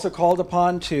 We're also called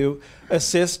upon to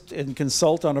assist and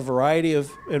consult on a variety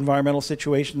of environmental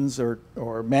situations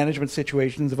or management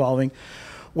situations involving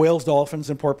whales, dolphins,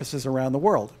 and porpoises around the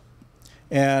world.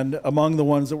 And among the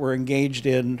ones that we're engaged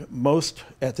in most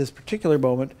at this particular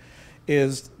moment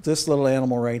is this little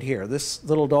animal right here. This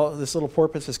little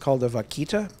porpoise is called a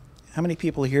vaquita. How many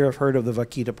people here have heard of the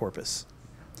vaquita porpoise?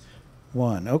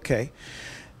 1, okay.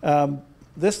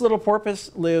 This little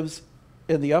porpoise lives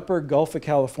in the upper Gulf of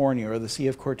California, or the Sea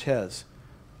of Cortez,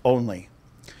 only.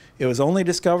 It was only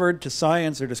discovered to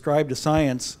science, or described to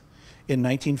science, in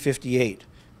 1958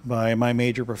 by my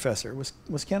major professor.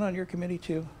 Was Ken on your committee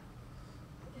too?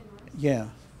 Yeah.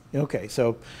 Okay,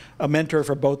 so a mentor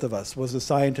for both of us was the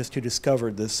scientist who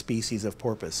discovered this species of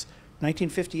porpoise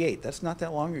 1958. That's not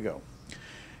that long ago.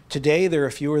 Today, there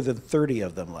are fewer than 30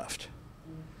 of them left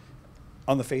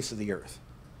on the face of the earth.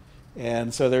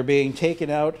 And so they're being taken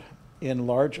out in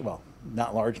large, well,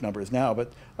 not large numbers now,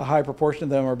 but a high proportion of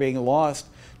them are being lost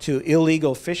to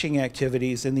illegal fishing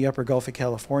activities in the upper Gulf of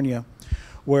California,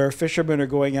 where fishermen are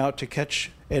going out to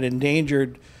catch an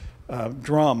endangered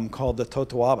drum called the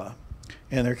totoaba.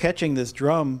 And they're catching this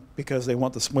drum because they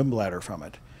want the swim bladder from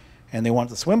it. And they want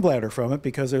the swim bladder from it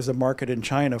because there's a market in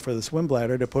China for the swim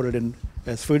bladder to put it in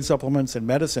as food supplements and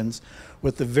medicines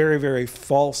with the very, very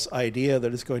false idea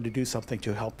that it's going to do something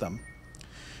to help them.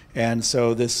 And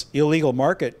so this illegal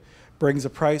market brings a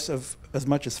price of as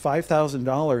much as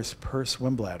 $5,000 per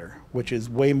swim bladder, which is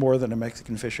way more than a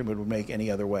Mexican fisherman would make any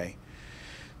other way.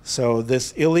 So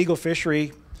this illegal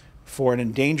fishery for an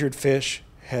endangered fish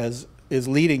is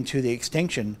leading to the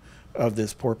extinction of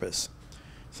this porpoise.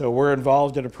 So we're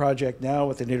involved in a project now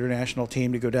with an international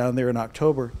team to go down there in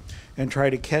October and try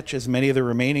to catch as many of the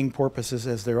remaining porpoises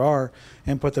as there are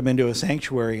and put them into a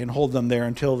sanctuary and hold them there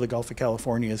until the Gulf of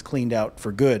California is cleaned out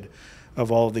for good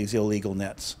of all of these illegal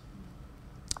nets.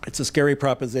 It's a scary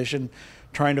proposition.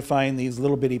 Trying to find these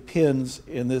little bitty pins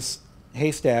in this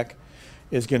haystack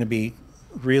is going to be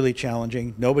really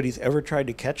challenging. Nobody's ever tried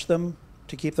to catch them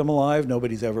to keep them alive.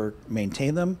 Nobody's ever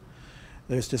maintained them.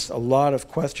 There's just a lot of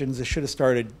questions. This should have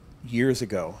started years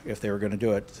ago if they were going to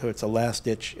do it. So it's a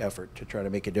last-ditch effort to try to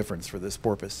make a difference for this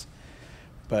porpoise.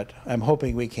 But I'm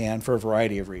hoping we can for a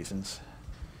variety of reasons.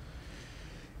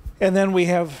 And then we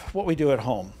have what we do at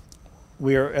home.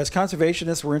 We are, as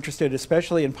conservationists, we're interested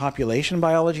especially in population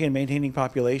biology and maintaining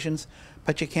populations,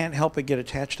 but you can't help but get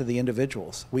attached to the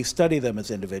individuals. We study them as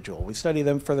individuals. We study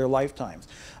them for their lifetimes.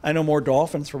 I know more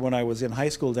dolphins from when I was in high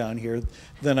school down here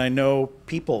than I know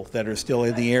people that are still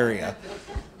in the area.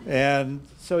 And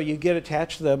so you get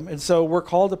attached to them. And so we're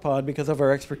called upon, because of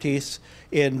our expertise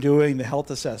in doing the health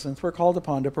assessments, we're called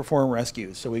upon to perform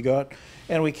rescues. So we go out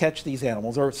and we catch these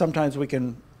animals, or sometimes we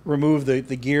can remove the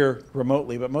gear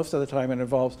remotely, but most of the time it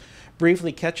involves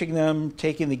briefly catching them,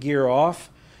 taking the gear off,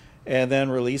 and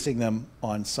then releasing them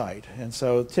on site. And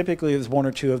so typically there's one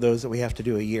or two of those that we have to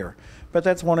do a year. But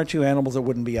that's one or two animals that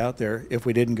wouldn't be out there if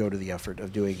we didn't go to the effort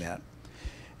of doing that.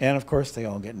 And of course they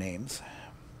all get names.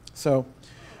 So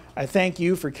I thank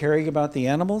you for caring about the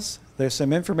animals. There's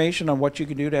some information on what you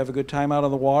can do to have a good time out on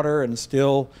the water and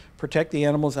still protect the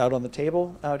animals out on the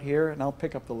table out here, and I'll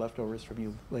pick up the leftovers from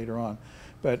you later on.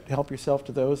 But help yourself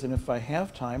to those, and if I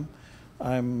have time,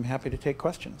 I'm happy to take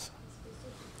questions.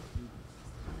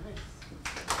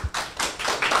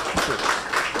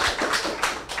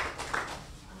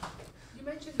 You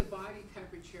mentioned the body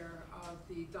temperature of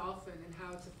the dolphin and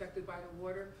how it's affected by the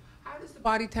water. How does the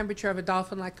body temperature of a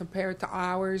dolphin like compare to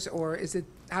ours, or is it,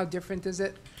 how different is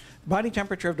it? Body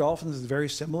temperature of dolphins is very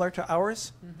similar to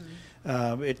ours.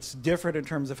 It's different in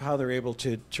terms of how they're able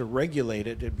to regulate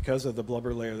it because of the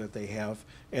blubber layer that they have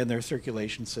and their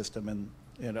circulation system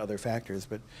and other factors,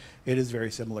 but it is very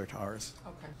similar to ours.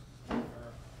 Okay. Are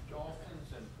dolphins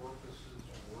and porpoises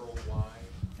worldwide?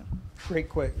 Great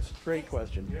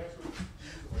question.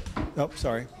 Oh,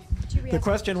 sorry. Could you The re-ask?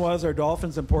 question was, are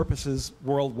dolphins and porpoises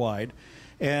worldwide?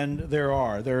 And there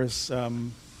are. There's, I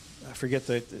forget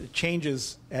the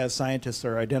changes as scientists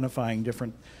are identifying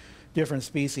different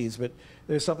species, but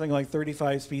there's something like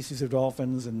 35 species of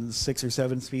dolphins and 6 or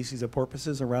 7 species of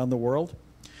porpoises around the world.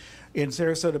 In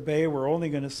Sarasota Bay, we're only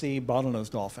going to see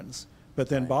bottlenose dolphins, but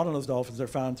then bottlenose dolphins are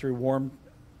found through warm,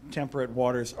 temperate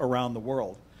waters around the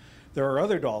world. There are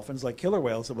other dolphins, like killer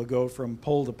whales, that will go from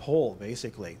pole to pole,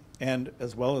 basically, and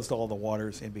as well as all the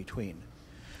waters in between.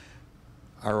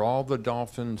 Are all the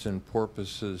dolphins and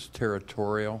porpoises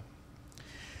territorial?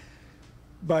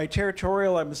 By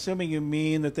territorial, I'm assuming you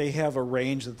mean that they have a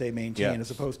range that they maintain, Yes.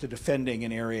 as opposed to defending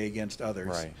an area against others,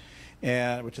 Right.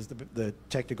 and which is the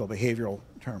technical behavioral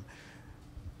term.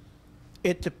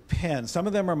 It depends. Some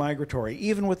of them are migratory.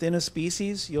 Even within a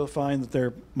species, you'll find that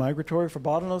they're migratory. For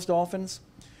bottlenose dolphins,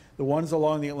 the ones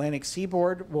along the Atlantic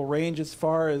seaboard will range as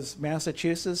far as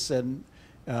Massachusetts and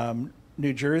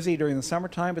New Jersey during the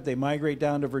summertime, but they migrate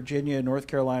down to Virginia, North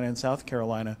Carolina, and South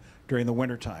Carolina during the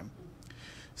wintertime.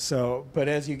 So, but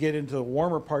as you get into the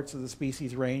warmer parts of the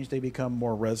species range, they become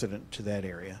more resident to that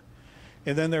area.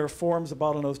 And then there are forms of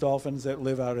bottlenose dolphins that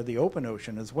live out of the open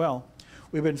ocean as well.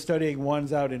 We've been studying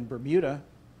ones out in Bermuda,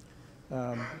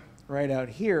 right out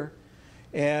here,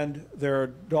 and there are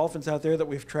dolphins out there that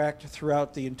we've tracked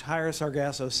throughout the entire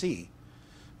Sargasso Sea.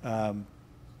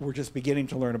 We're just beginning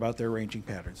to learn about their ranging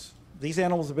patterns. These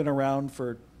animals have been around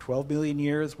for 12 million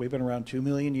years. We've been around 2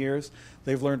 million years.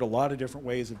 They've learned a lot of different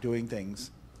ways of doing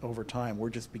things over time. We're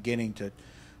just beginning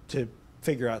to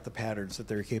figure out the patterns that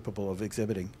they're capable of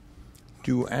exhibiting.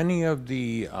 Do any of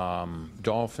the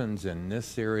dolphins in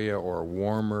this area or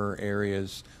warmer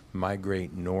areas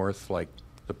migrate north, like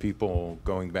the people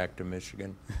going back to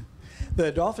Michigan?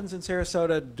 The dolphins in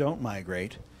Sarasota don't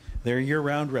migrate. They're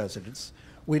year-round residents.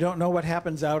 We don't know what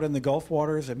happens out in the Gulf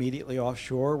waters immediately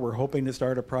offshore. We're hoping to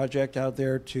start a project out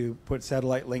there to put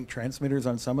satellite link transmitters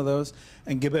on some of those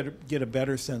and get a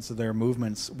better sense of their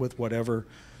movements with whatever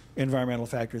environmental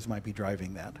factors might be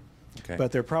driving that. Okay.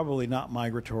 But they're probably not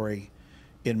migratory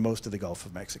in most of the Gulf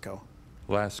of Mexico.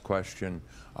 Last question.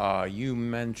 You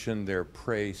mentioned their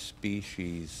prey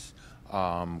species.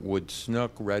 Would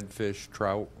snook, redfish,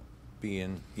 trout be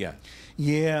in? Yeah.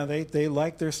 Yeah, they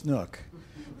like their snook.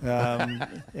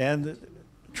 And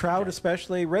trout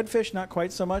especially. Redfish not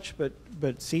quite so much,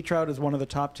 but sea trout is one of the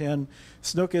top 10.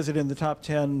 Snook isn't in the top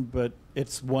 10, but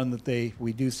it's one that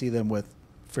we do see them with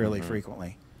fairly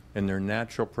frequently. And their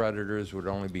natural predators would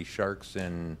only be sharks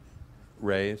and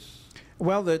rays?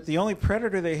 Well, the only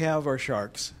predator they have are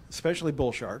sharks, especially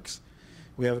bull sharks.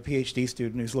 We have a PhD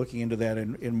student who's looking into that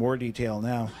in more detail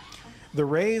now. The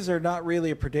rays are not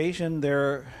really a predation,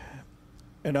 they're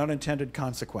an unintended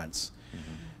consequence.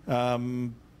 I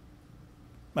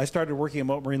started working at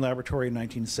Mote Marine Laboratory in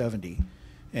 1970,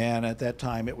 and at that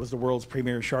time it was the world's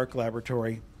premier shark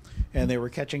laboratory, and they were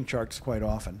catching sharks quite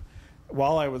often.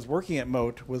 While I was working at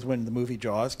Mote was when the movie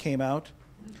Jaws came out,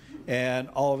 and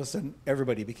all of a sudden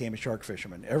everybody became a shark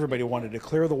fisherman. Everybody wanted to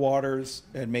clear the waters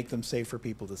and make them safe for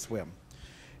people to swim.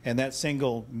 And that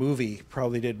single movie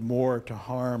probably did more to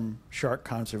harm shark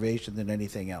conservation than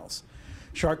anything else.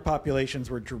 Shark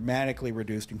populations were dramatically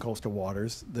reduced in coastal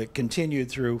waters that continued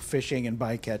through fishing and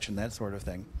bycatch and that sort of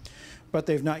thing. But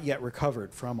they've not yet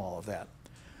recovered from all of that.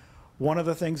 One of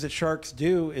the things that sharks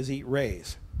do is eat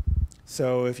rays.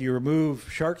 So if you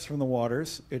remove sharks from the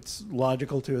waters, it's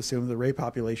logical to assume the ray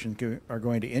populations are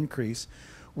going to increase.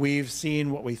 We've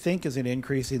seen what we think is an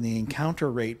increase in the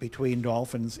encounter rate between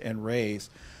dolphins and rays,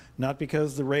 not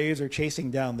because the rays are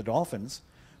chasing down the dolphins,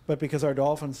 but because our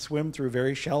dolphins swim through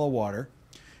very shallow water,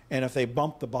 and if they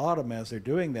bump the bottom as they're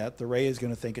doing that, the ray is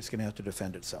going to think it's going to have to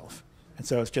defend itself. And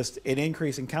so it's just an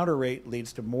increase in encounter rate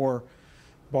leads to more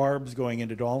barbs going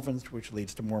into dolphins, which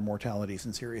leads to more mortalities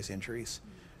and serious injuries.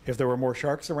 If there were more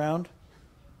sharks around,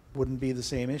 wouldn't be the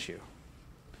same issue.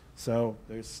 So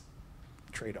there's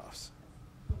trade-offs.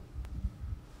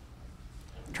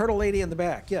 Turtle lady in the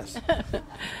back, yes.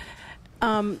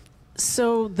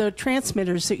 So the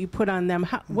transmitters that you put on them,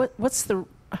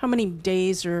 how many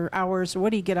days or hours or what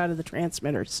do you get out of the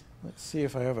transmitters? Let's see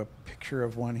if I have a picture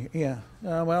of one here.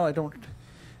 Yeah, well, I don't.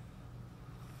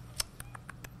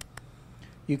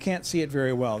 You can't see it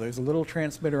very well. There's a little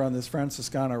transmitter on this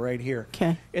Franciscana right here.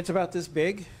 Okay. It's about this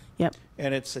big. Yep.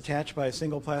 And it's attached by a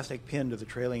single plastic pin to the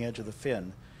trailing edge of the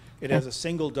fin. It has a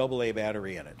single AA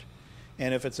battery in it.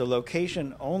 And if it's a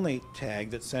location-only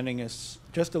tag that's sending us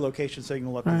just a location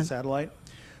signal up to the satellite,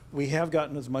 we have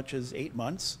gotten as much as 8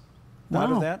 months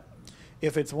out of that.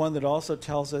 If it's one that also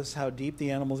tells us how deep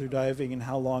the animals are diving and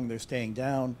how long they're staying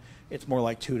down, it's more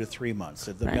like 2 to 3 months.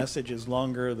 If the message is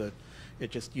longer,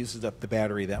 it just uses up the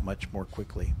battery that much more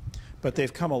quickly. But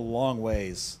they've come a long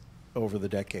ways over the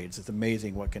decades. It's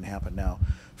amazing what can happen now.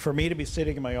 For me to be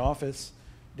sitting in my office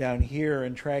down here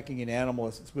and tracking an animal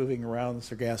as it's moving around the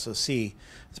Sargasso Sea,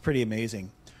 it's pretty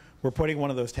amazing. We're putting one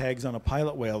of those tags on a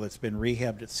pilot whale that's been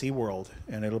rehabbed at SeaWorld,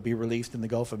 and it'll be released in the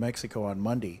Gulf of Mexico on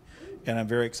Monday. And I'm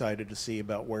very excited to see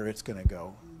about where it's going to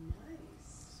go.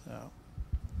 So.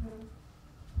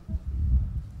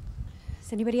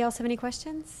 Does anybody else have any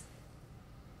questions?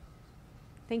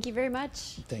 Thank you very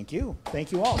much. Thank you.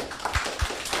 Thank you all.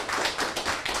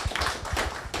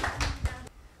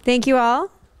 Thank you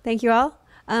all. Thank you all.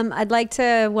 I'd like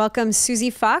to welcome Susie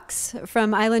Fox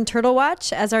from Island Turtle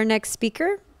Watch as our next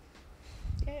speaker.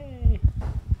 Yay.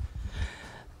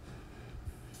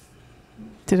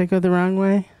 Did I go the wrong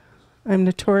way? I'm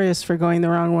notorious for going the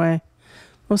wrong way,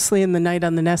 mostly in the night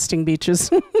on the nesting beaches.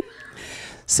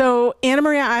 So Anna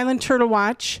Maria Island Turtle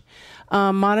Watch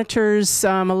monitors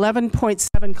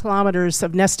 11.7 kilometers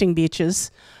of nesting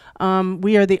beaches.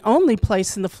 We are the only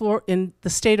place in the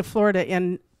state of Florida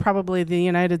and probably the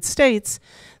United States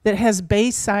that has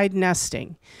bayside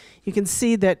nesting. You can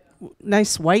see that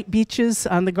nice white beaches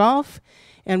on the Gulf,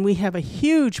 and we have a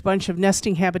huge bunch of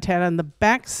nesting habitat on the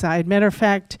backside. Matter of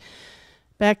fact,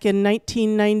 back in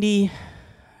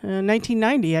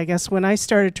 1990, I guess, when I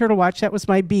started Turtle Watch, that was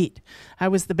my beat. I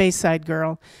was the bayside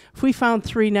girl. If we found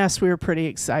 3 nests, we were pretty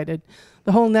excited.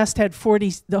 The whole nest had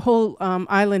 40. The whole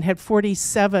island had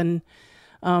 47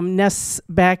 nests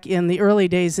back in the early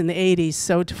days in the 80s.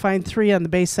 So to find 3 on the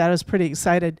base side, I was pretty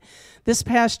excited. This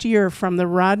past year, from the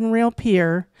Rod and Rail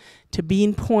Pier to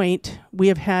Bean Point, we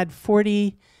have had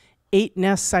 48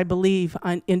 nests, I believe,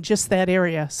 in just that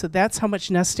area. So that's how much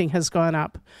nesting has gone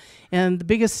up. And the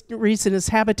biggest reason is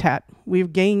habitat. We're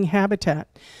gaining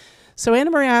habitat. So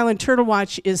Anna Maria Island Turtle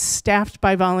Watch is staffed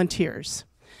by volunteers.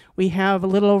 We have a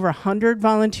little over 100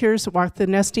 volunteers that walk the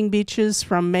nesting beaches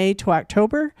from May to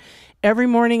October. Every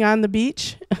morning on the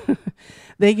beach,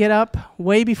 they get up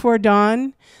way before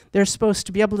dawn. They're supposed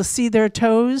to be able to see their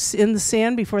toes in the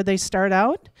sand before they start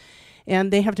out.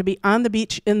 And they have to be on the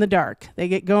beach in the dark. They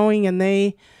get going and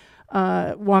they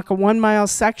walk a 1-mile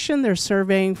section. They're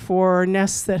surveying for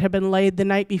nests that have been laid the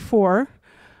night before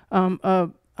from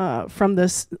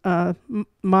the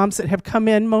moms that have come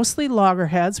in, mostly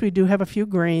loggerheads. We do have a few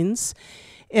greens.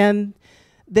 And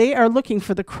they are looking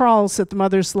for the crawls that the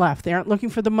mothers left. They aren't looking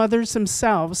for the mothers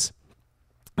themselves.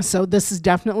 So this is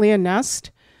definitely a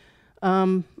nest.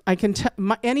 Any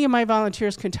of my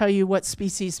volunteers can tell you what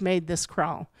species made this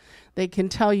crawl. They can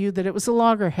tell you that it was a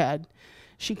loggerhead.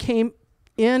 She came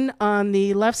in on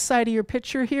the left side of your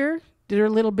picture here, did her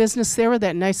little business there where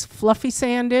that nice fluffy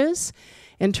sand is,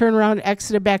 and turned around and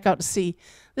exited back out to sea.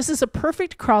 This is a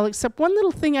perfect crawl, except one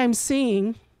little thing I'm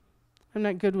seeing. I'm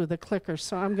not good with a clicker,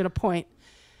 so I'm going to point.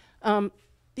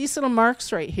 These little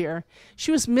marks right here,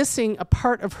 she was missing a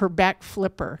part of her back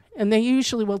flipper, and they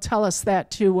usually will tell us that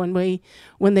too when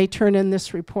they turn in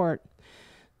this report.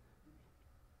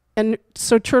 And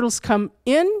so turtles come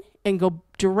in and go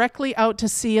directly out to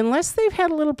sea unless they've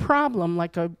had a little problem,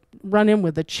 like a run-in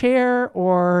with a chair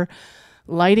or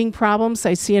lighting problems.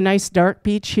 I see a nice dark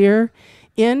beach here.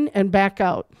 In and back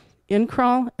out. In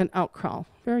crawl and out crawl.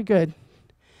 Very good.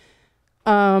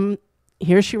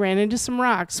 Here she ran into some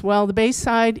rocks. Well, the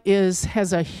bayside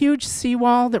has a huge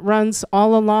seawall that runs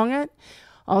all along it.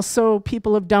 Also,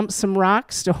 people have dumped some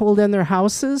rocks to hold in their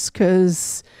houses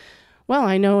because, well,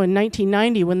 I know in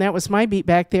 1990, when that was my beat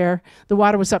back there, the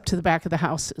water was up to the back of the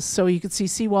houses. So you could see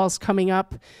seawalls coming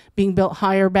up, being built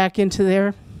higher back into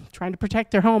there, trying to protect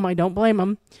their home. I don't blame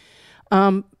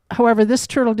them. However, this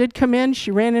turtle did come in. She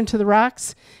ran into the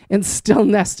rocks and still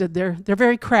nested. They're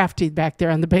very crafty back there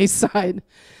on the bayside.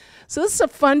 So this is a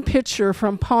fun picture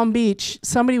from Palm Beach.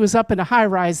 Somebody was up in a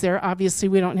high-rise there. Obviously,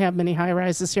 we don't have many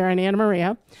high-rises here in Anna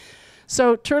Maria.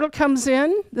 So turtle comes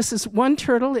in. This is one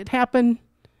turtle. It happened.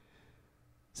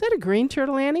 Is that a green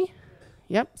turtle, Annie?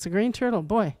 Yep, it's a green turtle.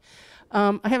 Boy,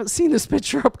 I haven't seen this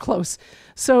picture up close.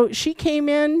 So she came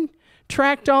in,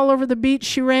 tracked all over the beach.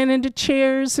 She ran into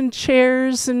chairs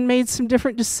and made some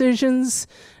different decisions,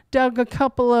 dug a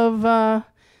couple of,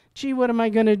 gee, what am I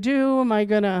going to do? Am I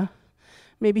going to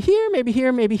maybe here, maybe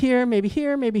here, maybe here, maybe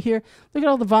here, maybe here? Look at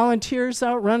all the volunteers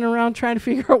out running around trying to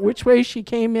figure out which way she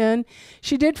came in.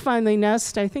 She did finally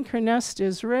nest. I think her nest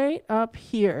is right up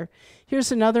here.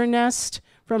 Here's another nest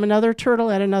from another turtle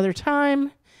at another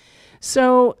time.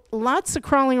 So lots of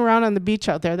crawling around on the beach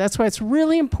out there. That's why it's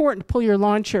really important to pull your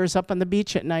lawn chairs up on the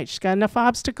beach at night. She's got enough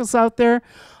obstacles out there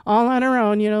all on her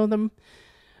own. You know,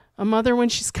 a mother, when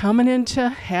she's coming in to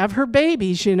have her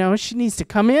babies, you know, she needs to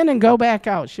come in and go back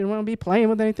out. She don't want to be playing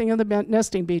with anything on the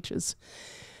nesting beaches.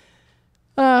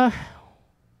 One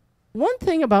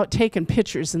thing about taking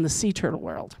pictures in the sea turtle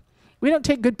world, we don't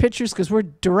take good pictures because we're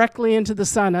directly into the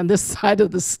sun on this side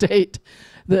of the state.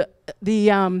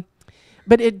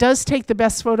 But it does take the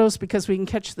best photos because we can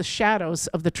catch the shadows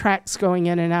of the tracks going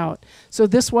in and out. So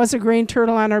this was a green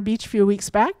turtle on our beach a few weeks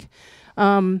back.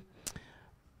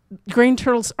 Green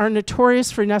turtles are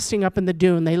notorious for nesting up in the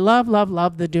dune. They love, love,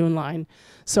 love the dune line.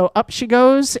 So up she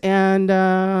goes, and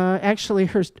actually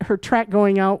her track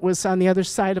going out was on the other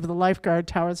side of the lifeguard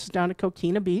tower. This is down at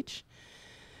Coquina Beach.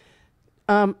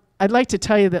 I'd like to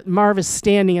tell you that Marv is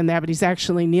standing in that, but he's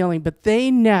actually kneeling. But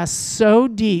they nest so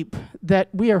deep that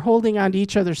we are holding onto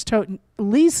each other's toe.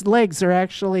 Lee's legs are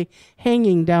actually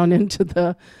hanging down into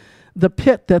the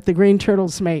pit that the green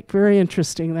turtles make. Very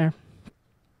interesting there.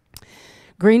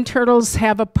 Green turtles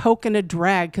have a poke and a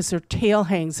drag because their tail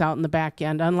hangs out in the back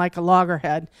end, unlike a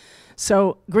loggerhead.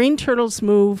 So green turtles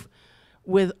move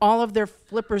with all of their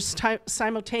flippers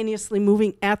simultaneously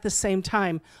moving at the same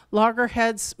time.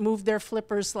 Loggerheads move their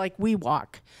flippers like we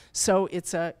walk. So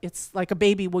it's like a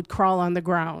baby would crawl on the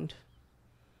ground.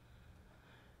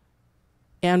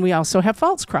 And we also have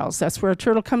false crawls. That's where a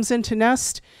turtle comes in to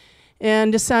nest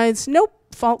and decides, nope,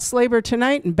 false labor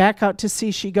tonight, and back out to sea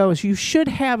she goes. You should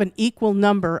have an equal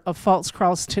number of false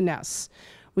crawls to nests.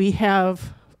 We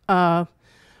have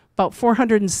about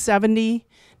 470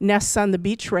 nests on the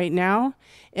beach right now,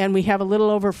 and we have a little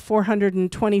over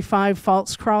 425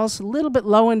 false crawls, a little bit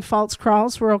low in false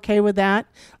crawls. We're okay with that.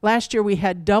 Last year we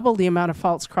had double the amount of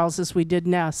false crawls as we did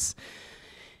nests.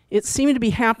 It seemed to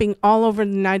be happening all over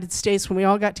the United States. When we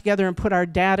all got together and put our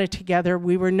data together,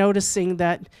 we were noticing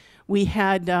that we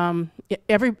had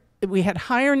we had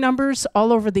higher numbers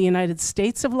all over the United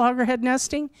States of loggerhead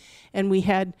nesting, and we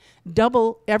had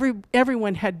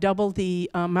everyone had double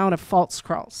the amount of false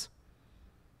crawls.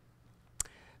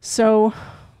 So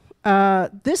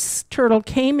this turtle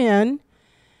came in,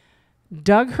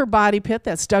 dug her body pit,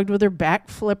 that's dug with her back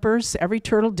flippers. Every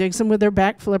turtle digs them with their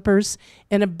back flippers,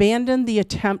 and abandoned the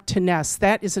attempt to nest.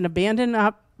 That is an abandoned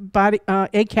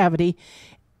egg cavity,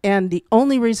 and the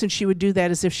only reason she would do that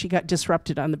is if she got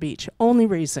disrupted on the beach. Only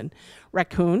reason.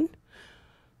 Raccoon,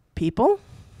 people,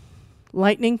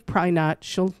 lightning, probably not.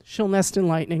 She'll nest in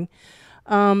lightning.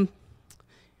 I'd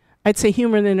say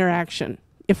human interaction.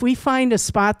 If we find a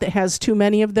spot that has too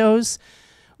many of those,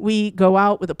 we go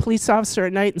out with a police officer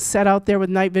at night and set out there with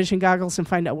night vision goggles and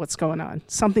find out what's going on.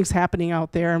 Something's happening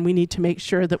out there, and we need to make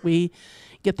sure that we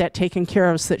get that taken care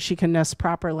of so that she can nest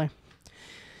properly.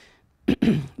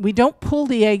 We don't pull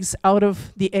the eggs out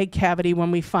of the egg cavity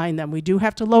when we find them. We do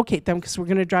have to locate them because we're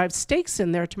going to drive stakes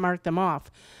in there to mark them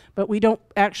off. But we don't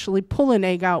actually pull an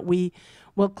egg out. We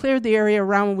will clear the area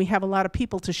around when we have a lot of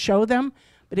people to show them,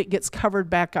 but it gets covered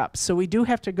back up. So we do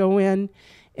have to go in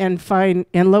and find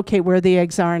and locate where the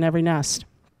eggs are in every nest.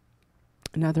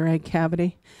 Another egg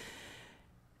cavity.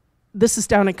 This is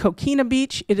down at Coquina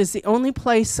Beach. It is the only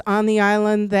place on the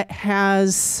island that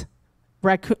has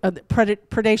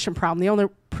predation problem. The only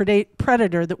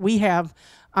predator that we have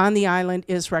on the island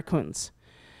is raccoons.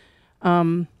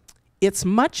 It's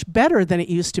much better than it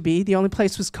used to be. The only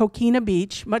place was Coquina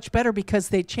Beach. Much better because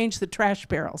they changed the trash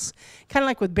barrels. Kind of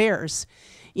like with bears.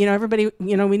 You know, everybody,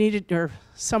 you know, we needed, or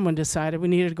someone decided we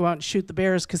needed to go out and shoot the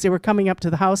bears because they were coming up to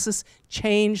the houses,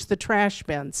 change the trash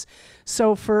bins.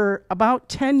 So for about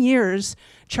 10 years,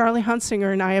 Charlie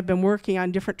Hunsinger and I have been working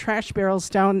on different trash barrels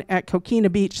down at Coquina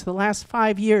Beach. The last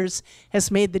 5 years has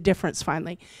made the difference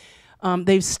finally.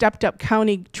 They've stepped up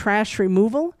county trash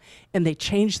removal, and they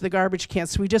changed the garbage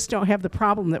cans. So we just don't have the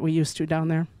problem that we used to down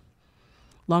there.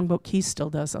 Longboat Key still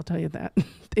does, I'll tell you that.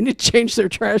 They need to change their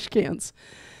trash cans.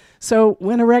 So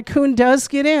when a raccoon does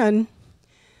get in,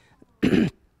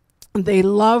 they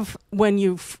love when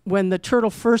the turtle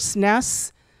first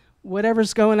nests,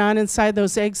 whatever's going on inside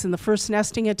those eggs in the first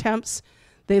nesting attempts,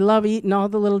 they love eating all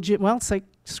the little, well, it's like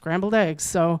scrambled eggs.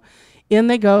 So in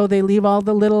they go, they leave all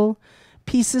the little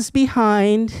pieces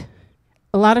behind.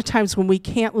 A lot of times when we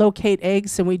can't locate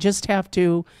eggs and we just have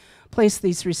to place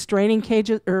these restraining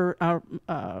cages or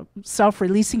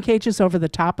self-releasing cages over the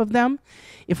top of them.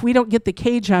 If we don't get the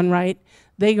cage on right,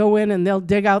 they go in and they'll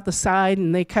dig out the side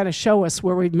and they kind of show us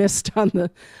where we missed on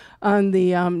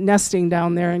the nesting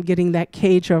down there and getting that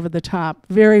cage over the top.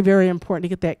 Very, very important to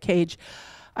get that cage.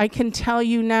 I can tell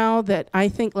you now that I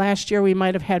think last year we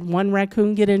might have had one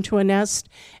raccoon get into a nest,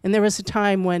 and there was a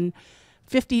time when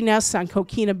 50 nests on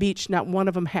Coquina Beach, not one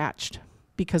of them hatched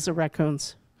because of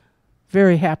raccoons.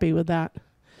 Very happy with that.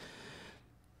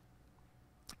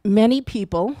 Many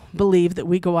people believe that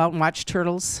we go out and watch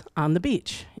turtles on the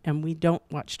beach, and we don't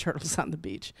watch turtles on the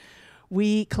beach.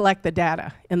 We collect the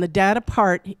data, and the data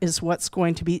part is what's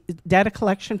going to be, data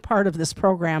collection part of this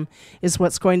program is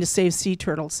what's going to save sea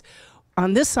turtles.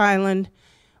 On this island,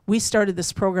 we started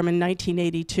this program in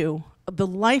 1982. The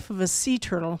life of a sea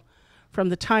turtle from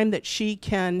the time that she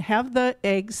can have the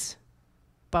eggs,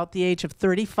 about the age of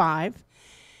 35,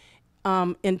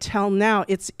 until now,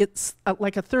 it's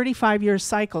like a 35-year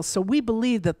cycle. So we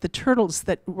believe that the turtles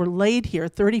that were laid here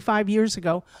 35 years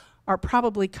ago are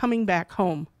probably coming back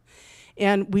home.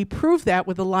 And we proved that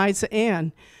with Eliza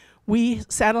Ann. We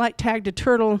satellite tagged a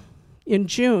turtle in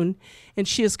June, and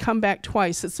she has come back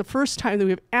twice. It's the first time that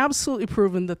we've absolutely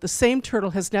proven that the same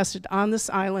turtle has nested on this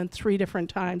island 3 different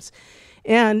times.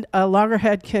 And a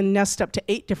loggerhead can nest up to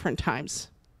 8 different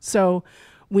times. So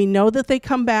we know that they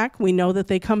come back. We know that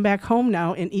they come back home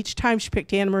now. And each time she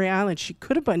picked Anna Maria Island, she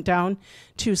could have went down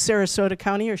to Sarasota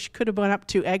County, or she could have went up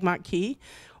to Egmont Key,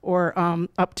 or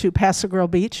up to Paso Girl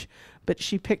Beach. But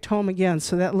she picked home again.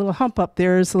 So that little hump up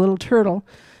there is a little turtle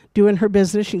doing her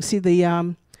business. You can see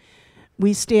the,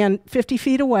 we stand 50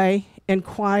 feet away and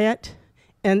quiet.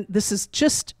 And this is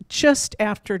just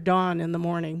after dawn in the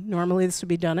morning. Normally this would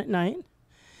be done at night.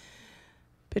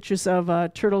 Pictures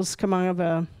of turtles come out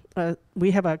of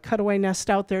we have a cutaway nest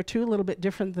out there too, a little bit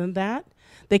different than that.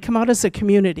 They come out as a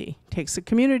community. It takes a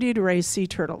community to raise sea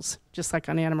turtles, just like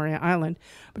on Anna Maria Island.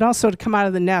 But also to come out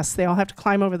of the nest, they all have to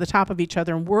climb over the top of each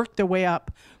other and work their way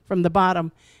up from the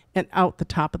bottom and out the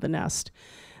top of the nest.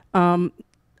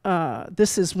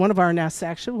 This is one of our nests,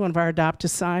 actually, one of our adopt-a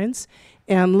signs.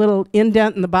 And little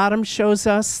indent in the bottom shows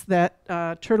us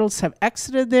that turtles have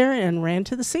exited there and ran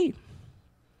to the sea.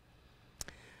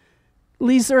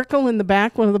 Lee Zirkle in the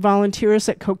back, one of the volunteers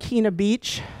at Coquina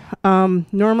Beach.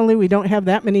 Normally we don't have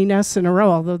that many nests in a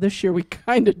row, although this year we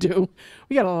kind of do.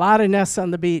 We got a lot of nests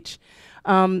on the beach.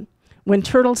 When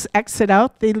turtles exit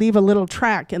out, they leave a little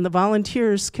track, and the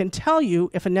volunteers can tell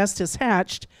you if a nest is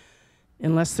hatched,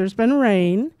 unless there's been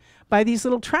rain, by these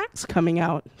little tracks coming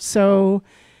out. So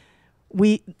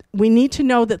we need to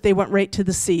know that they went right to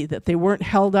the sea, that they weren't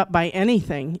held up by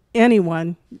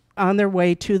anyone on their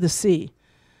way to the sea.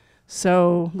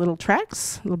 So little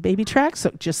tracks, little baby tracks,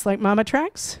 look just like mama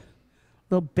tracks.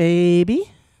 Little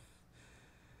baby.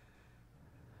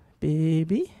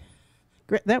 Baby.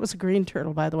 That was a green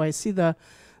turtle, by the way. See the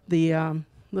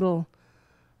little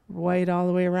white all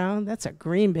the way around? That's a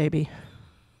green baby.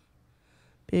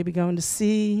 Baby going to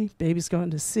sea, baby's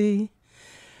going to sea.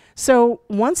 So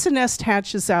once a nest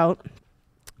hatches out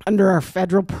under our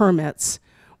federal permits,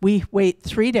 we wait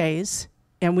 3 days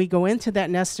and we go into that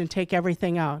nest and take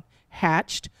everything out.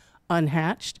 Hatched,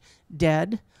 unhatched,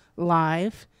 dead,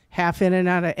 live, half in and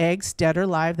out of eggs, dead or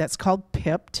live. That's called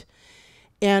pipped.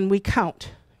 And we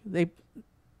count.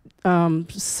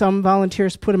 Some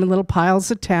volunteers put them in little piles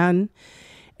of 10.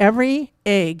 Every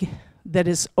egg that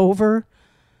is over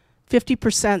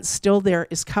 50% still there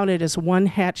is counted as one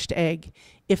hatched egg.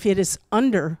 If it is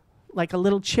under, like a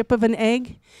little chip of an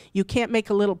egg, you can't make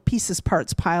a little pieces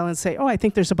parts pile and say, oh, I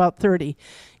think there's about 30.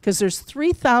 Because there's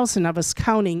 3,000 of us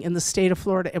counting in the state of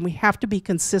Florida, and we have to be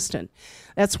consistent.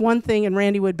 That's one thing, and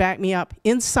Randy would back me up.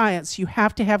 In science, you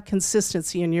have to have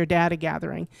consistency in your data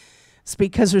gathering. It's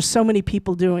because there's so many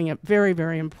people doing it. Very,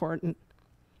 very important.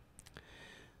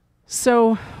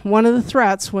 So one of the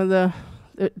threats,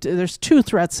 there's 2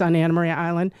 threats on Anna Maria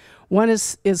Island. One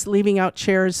is leaving out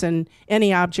chairs and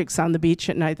any objects on the beach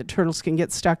at night that turtles can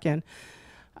get stuck in.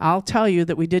 I'll tell you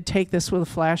that we did take this with a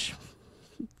flash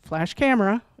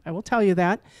camera. I will tell you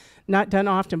that. Not done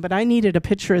often, but I needed a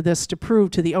picture of this to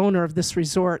prove to the owner of this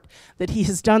resort that he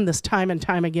has done this time and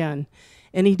time again.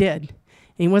 And he did.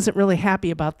 And he wasn't really happy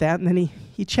about that. And then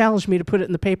he challenged me to put it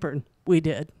in the paper, and we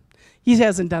did. He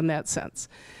hasn't done that since.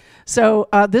 So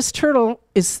this turtle,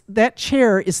 that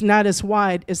chair is not as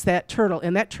wide as that turtle,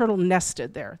 and that turtle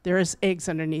nested there. There is eggs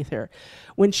underneath her.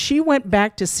 When she went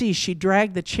back to sea, she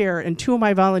dragged the chair, and 2 of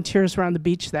my volunteers were on the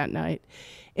beach that night,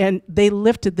 and they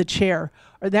lifted the chair,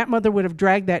 or that mother would have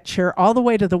dragged that chair all the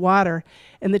way to the water,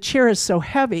 and the chair is so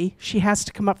heavy, she has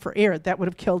to come up for air. That would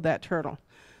have killed that turtle.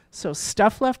 So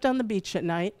stuff left on the beach at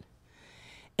night,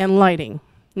 and lighting.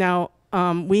 Now,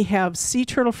 we have sea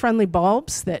turtle-friendly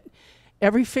bulbs that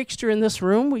every fixture in this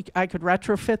room, I could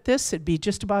retrofit this. It'd be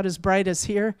just about as bright as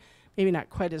here. Maybe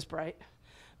not quite as bright.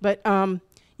 But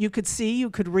you could see, you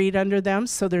could read under them.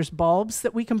 So there's bulbs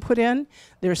that we can put in.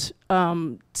 There's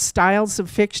styles of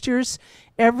fixtures.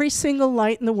 Every single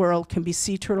light in the world can be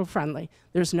sea turtle friendly.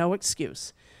 There's no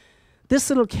excuse. This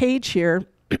little cage here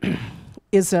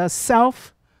is a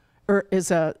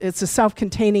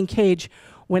self-containing cage.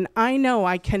 When I know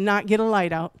I cannot get a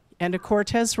light out and a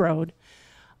Cortez Road,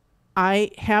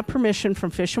 I have permission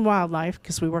from Fish and Wildlife,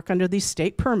 because we work under these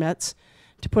state permits,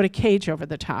 to put a cage over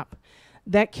the top.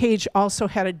 That cage also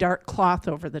had a dark cloth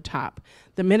over the top.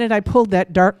 The minute I pulled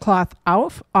that dark cloth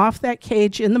off that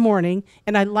cage in the morning,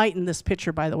 and I lightened this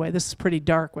picture, by the way, this is pretty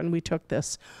dark when we took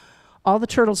this, all the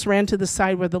turtles ran to the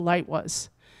side where the light was.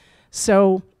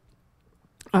 So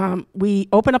we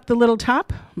open up the little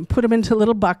top and put them into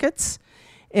little buckets.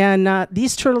 And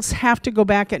these turtles have to go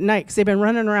back at night because they've been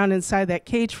running around inside that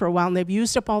cage for a while, and they've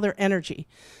used up all their energy.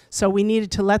 So we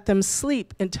needed to let them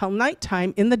sleep until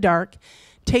nighttime in the dark,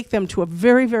 take them to a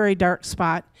very, very dark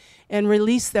spot, and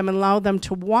release them and allow them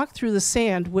to walk through the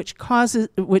sand, which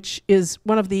is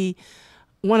one of the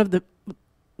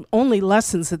only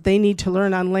lessons that they need to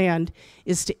learn on land,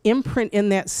 is to imprint in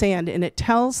that sand. And it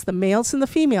tells the males and the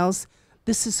females,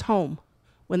 this is home.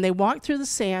 When they walk through the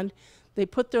sand, they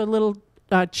put their little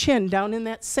chin down in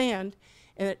that sand,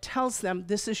 and it tells them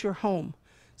this is your home.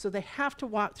 So they have to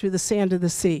walk through the sand of the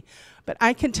sea. But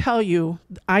I can tell you,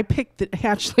 I picked the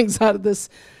hatchlings out of this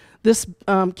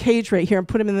cage right here and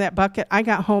put them in that bucket. I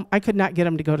got home, I could not get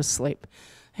them to go to sleep.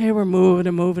 They were moving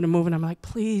and moving and moving. I'm like,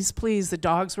 please, please. The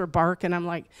dogs were barking. I'm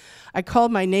like, I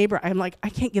called my neighbor. I'm like, I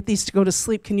can't get these to go to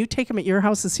sleep. Can you take them at your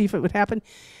house and see if it would happen?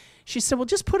 She said, well,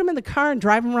 just put them in the car and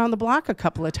drive them around the block a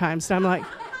couple of times. And I'm like,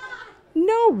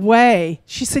 no way.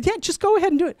 She said, yeah, just go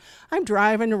ahead and do it. I'm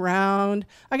driving around.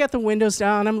 I got the windows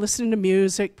down. I'm listening to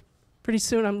music. Pretty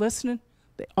soon I'm listening.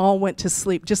 They all went to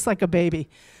sleep just like a baby.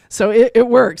 So it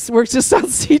works. It works just on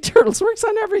sea turtles. Works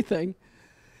on everything.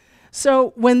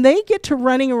 So when they get to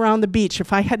running around the beach,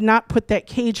 if I had not put that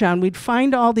cage on, we'd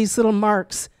find all these little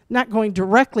marks, not going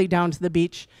directly down to the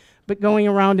beach, but going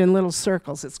around in little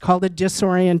circles. It's called a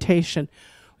disorientation.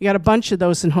 We got a bunch of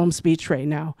those in Holmes Beach right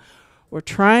now. We're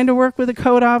trying to work with a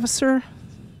code officer.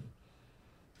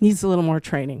 Needs a little more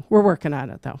training. We're working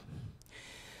on it, though.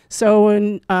 So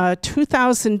in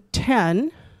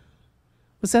 2010,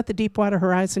 was that the Deepwater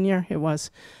Horizon year? It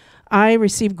was. I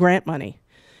received grant money.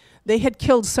 They had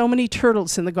killed so many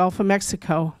turtles in the Gulf of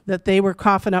Mexico that they were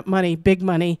coughing up money, big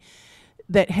money,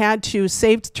 that had to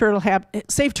save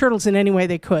turtles in any way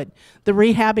they could. The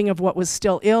rehabbing of what was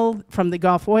still ill from the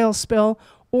Gulf oil spill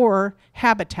or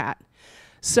habitat.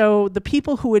 So the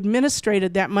people who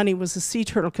administrated that money was the Sea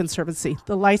Turtle Conservancy,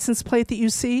 the license plate that you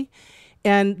see.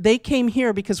 And they came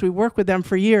here because we worked with them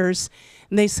for years.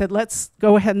 And they said, let's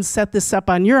go ahead and set this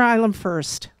up on your island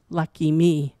first. Lucky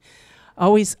me.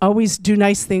 Always do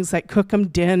nice things like cook them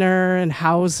dinner and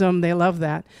house them. They love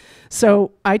that.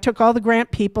 So I took all the grant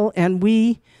people, and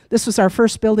this was our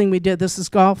first building we did. This is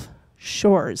Gulf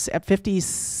Shores at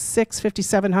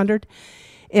 5,700.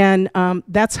 And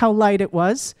that's how light it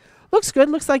was. Looks good,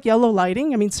 looks like yellow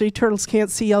lighting. I mean, sea turtles can't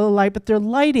see yellow light, but they're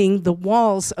lighting the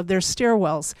walls of their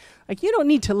stairwells. Like, you don't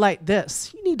need to light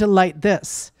this, you need to light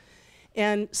this.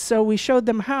 And so we showed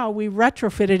them how we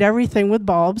retrofitted everything with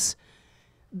bulbs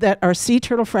that are sea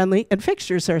turtle friendly, and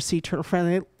fixtures are sea turtle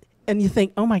friendly. And you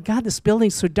think, oh my God, this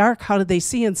building's so dark, how do they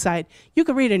see inside? You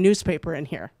could read a newspaper in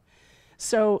here.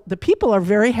 So the people are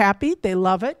very happy, they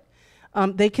love it.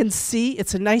 They can see,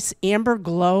 it's a nice amber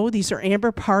glow. These are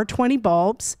amber par 20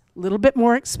 bulbs, a little bit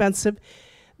more expensive.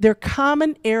 Their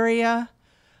common area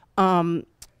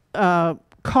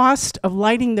cost of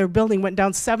lighting their building went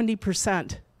down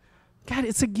 70%. God,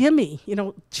 it's a gimme. You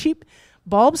know, cheap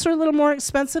bulbs are a little more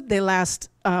expensive. They last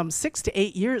 6 to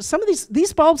 8 years. Some of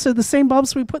these bulbs are the same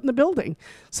bulbs we put in the building.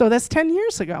 So that's 10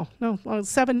 years ago. No, well,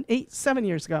 7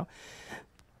 years ago.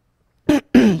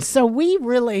 So we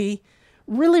really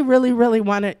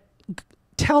want to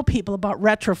tell people about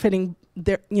retrofitting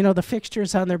the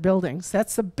fixtures on their buildings.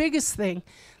 That's the biggest thing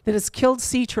that has killed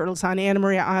sea turtles on Anna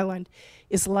Maria Island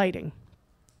is lighting.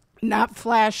 Not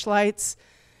flashlights,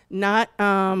 not,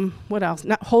 what else?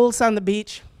 Not holes on the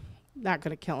beach. Not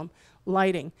going to kill them.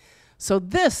 Lighting. So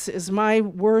this is my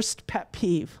worst pet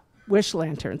peeve, wish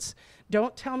lanterns.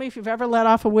 Don't tell me if you've ever let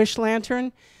off a wish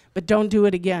lantern, but don't do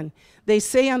it again. They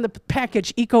say on the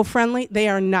package eco-friendly. They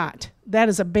are not. That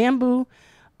is a bamboo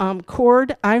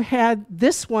cord. I've had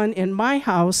this one in my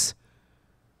house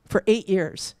for 8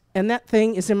 years, and that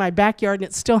thing is in my backyard, and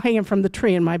it's still hanging from the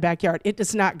tree in my backyard. It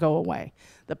does not go away.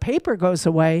 The paper goes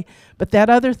away, but that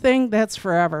other thing, that's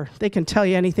forever. They can tell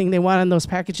you anything they want on those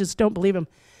packages. Don't believe them.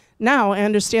 Now, I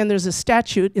understand there's a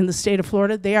statute in the state of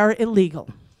Florida. They are illegal.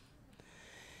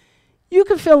 You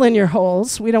can fill in your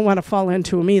holes. We don't want to fall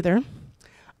into them either.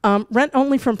 Rent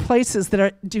only from places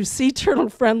that do sea turtle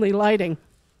friendly lighting.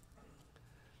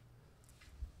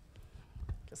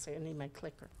 Guess I need my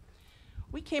clicker.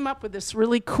 We came up with this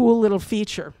really cool little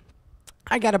feature.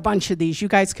 I got a bunch of these. You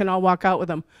guys can all walk out with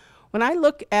them. When I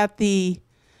look at the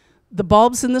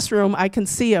bulbs in this room, I can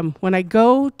see them. When I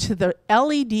go to the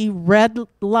LED red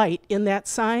light in that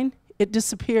sign, it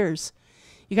disappears.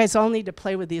 You guys all need to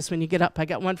play with these when you get up. I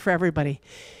got one for everybody.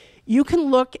 You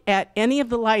can look at any of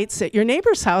the lights at your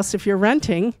neighbor's house if you're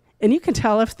renting, and you can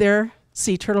tell if they're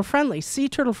sea turtle friendly. Sea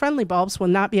turtle friendly bulbs will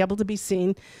not be able to be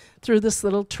seen through this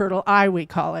little turtle eye, we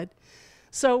call it.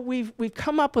 So we've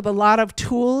come up with a lot of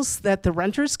tools that the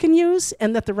renters can use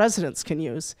and that the residents can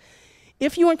use.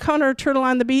 If you encounter a turtle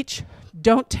on the beach,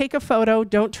 don't take a photo,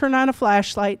 don't turn on a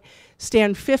flashlight,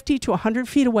 stand 50 to 100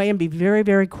 feet away and be very,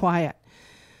 very quiet.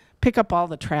 Pick up all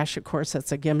the trash, of course,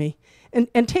 that's a gimme.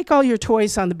 And take all your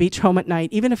toys on the beach home at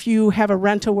night. Even if you have a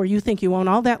rental where you think you own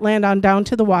all that land on down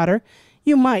to the water,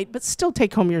 you might, but still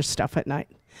take home your stuff at night.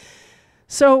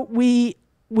 So we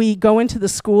go into the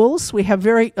schools. We have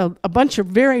a bunch of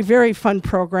very, very fun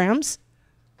programs.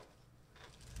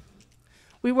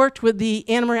 We worked with the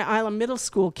Anna Maria Island Middle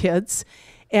School kids,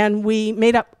 and we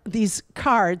made up these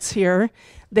cards here.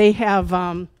 They have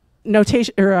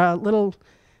notation or little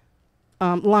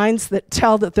lines that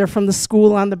tell that they're from the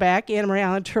school on the back, Anna Maria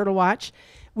Island Turtle Watch.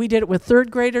 We did it with 3rd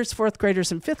graders, 4th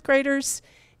graders, and 5th graders,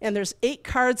 and there's 8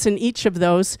 cards in each of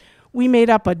those. We made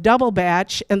up a double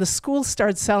batch, and the school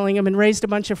started selling them and raised a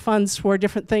bunch of funds for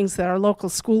different things that our local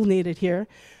school needed here.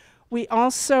 We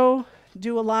also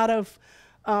do a lot of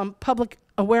public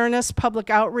awareness, public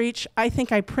outreach. I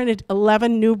think I printed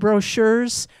 11 new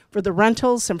brochures for the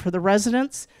rentals and for the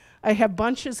residents I have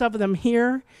bunches of them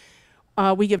here.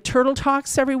 We give turtle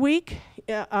talks every week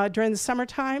during the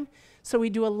summertime, so we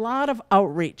do a lot of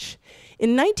outreach.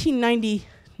 In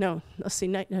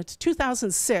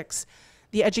 2006,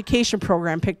 the education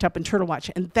program picked up in Turtle Watch,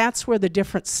 and that's where the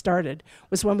difference started,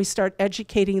 was when we start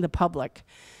educating the public.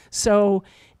 So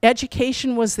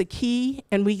education was the key,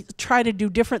 and we try to do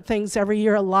different things every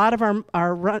year. A lot of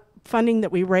our funding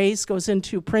that we raise goes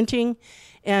into printing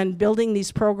and building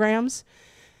these programs.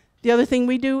 The other thing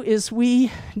we do is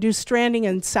we do stranding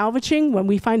and salvaging. When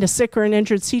we find a sick or an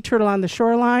injured sea turtle on the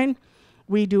shoreline,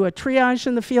 we do a triage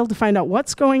in the field to find out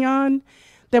what's going on.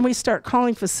 Then we start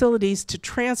calling facilities to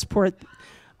transport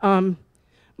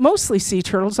mostly sea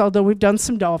turtles, although we've done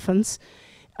some dolphins,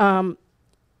 and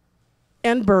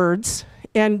birds,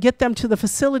 and get them to the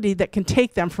facility that can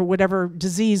take them for whatever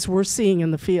disease we're seeing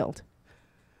in the field.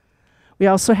 We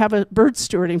also have a bird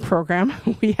stewarding program.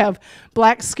 We have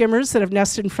black skimmers that have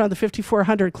nested in front of the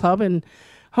 5400 Club in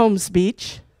Holmes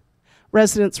Beach.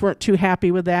 Residents weren't too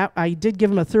happy with that. I did give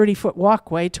them a 30-foot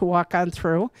walkway to walk on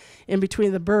through in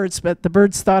between the birds, but the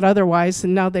birds thought otherwise,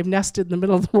 and now they've nested in the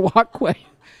middle of the walkway.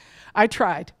 I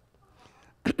tried.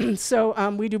 So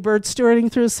we do bird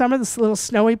stewarding through the summer. This little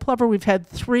snowy plover, we've had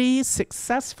 3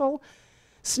 successful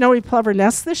snowy plover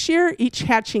nests this year, each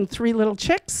hatching 3 little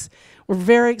chicks. We're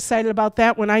very excited about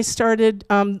that. When I started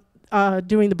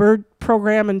doing the bird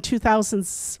program in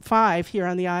 2005 here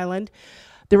on the island,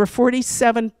 there were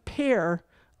 47 pair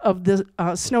of the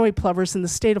snowy plovers in the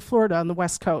state of Florida on the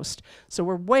west coast. So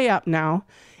we're way up now.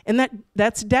 And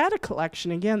that's data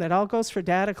collection. Again, that all goes for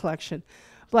data collection.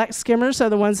 Black skimmers are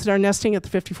the ones that are nesting at the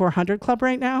 5400 Club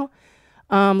right now.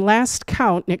 Last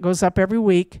count, and it goes up every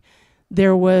week,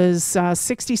 there was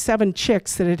 67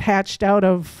 chicks that had hatched out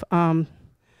of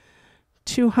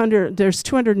 200, there's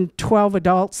 212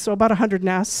 adults, so about 100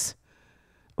 nests.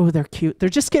 Oh, they're cute. They're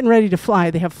just getting ready to fly.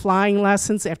 They have flying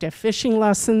lessons. They have to have fishing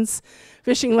lessons.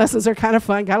 Fishing lessons are kind of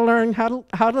fun. Got to learn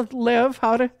how to live,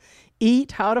 how to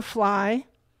eat, how to fly.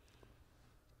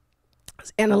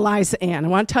 And Eliza Ann. I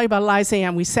want to tell you about Eliza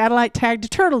Ann. We satellite tagged a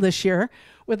turtle this year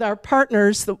with our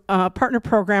partners, the partner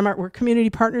program. We're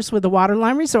community partners with the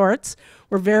Waterline Resorts.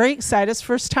 We're very excited. It's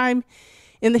first time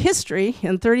in the history,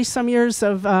 in 30-some years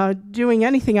of doing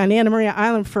anything on Anna Maria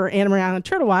Island for Anna Maria Island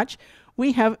Turtle Watch,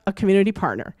 we have a community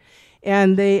partner.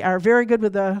 And they are very good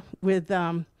with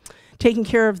taking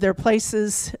care of their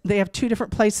places. They have 2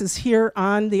 different places here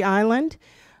on the island.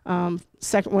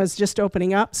 Second one is just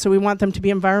opening up, so we want them to be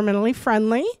environmentally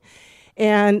friendly.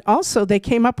 And also, they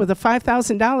came up with a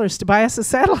 $5,000 to buy us a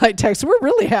satellite tag, so we're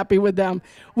really happy with them.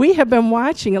 We have been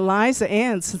watching Eliza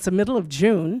Ann since the middle of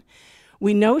June.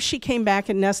 We know she came back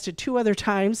and nested 2 other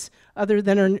times other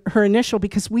than her initial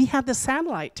because we had the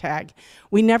satellite tag.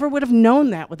 We never would have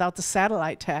known that without the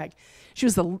satellite tag. She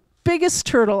was the biggest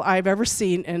turtle I've ever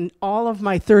seen in all of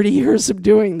my 30 years of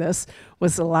doing this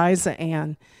was Eliza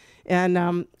Ann.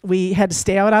 And we had to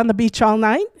stay out on the beach all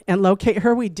night and locate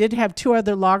her. We did have 2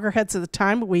 other loggerheads at the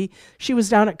time, but she was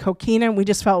down at Coquina, and we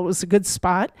just felt it was a good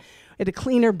spot. We had to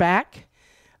clean her back,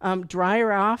 dry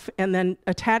her off, and then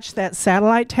attach that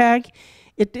satellite tag.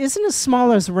 It isn't as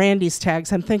small as Randy's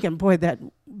tags. I'm thinking, boy, that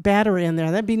battery in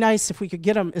there, that'd be nice if we could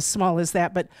get them as small as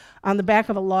that, but on the back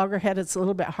of a loggerhead, it's a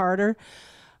little bit harder.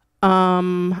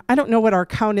 I don't know what our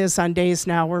count is on days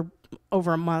now. We're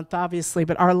over a month, obviously,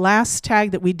 but our last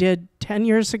tag that we did 10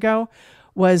 years ago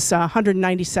was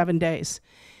 197 days.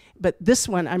 But this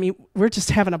one, I mean, we're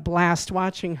just having a blast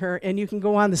watching her, and you can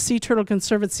go on the Sea Turtle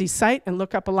Conservancy site and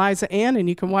look up Eliza Ann, and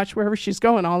you can watch wherever she's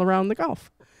going all around the Gulf.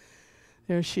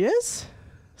 There she is,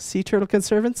 Sea Turtle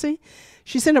Conservancy.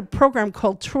 She's in a program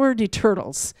called Tour de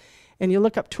Turtles, and you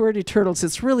look up Tour de Turtles.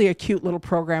 It's really a cute little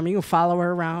program. You can follow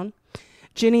her around.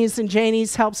 Ginny's and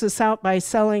Janie's helps us out by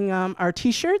selling our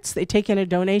T-shirts. They take in a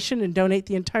donation and donate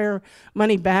the entire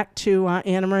money back to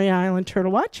Anna Maria Island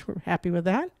Turtle Watch. We're happy with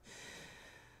that.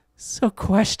 So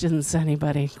questions,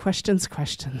 anybody? Questions?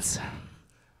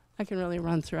 I can really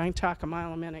run through. I can talk a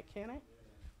mile a minute, can't I?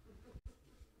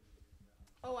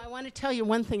 Oh, I want to tell you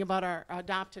one thing about our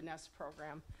Adopt a Nest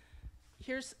program.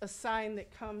 Here's a sign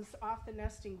that comes off the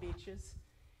nesting beaches.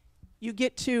 You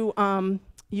get to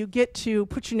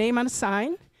put your name on a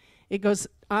sign. It goes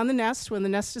on the nest when the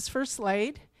nest is first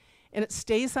laid, and it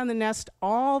stays on the nest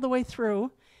all the way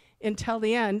through until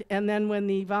the end. And then when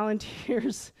the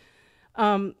volunteers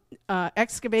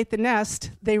excavate the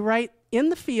nest, they write in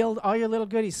the field all your little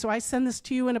goodies. So I send this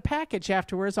to you in a package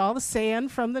afterwards. All the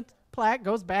sand from the plaque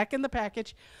goes back in the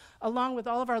package, along with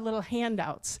all of our little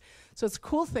handouts. So it's a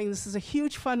cool thing. This is a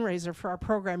huge fundraiser for our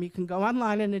program. You can go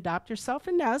online and adopt yourself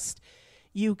a nest.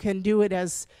 You can do it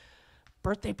as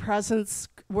birthday presents.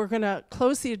 We're going to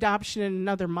close the adoption in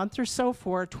another month or so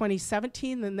for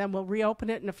 2017, and then we'll reopen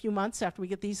it in a few months after we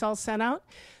get these all sent out.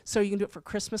 So you can do it for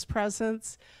Christmas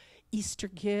presents, Easter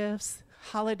gifts,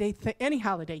 holiday, any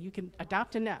holiday. You can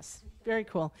adopt a nest. Very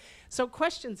cool. So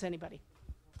questions, anybody?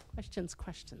 Questions.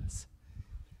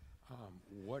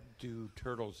 What do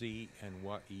turtles eat and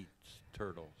what eats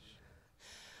turtles?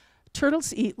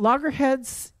 Turtles eat,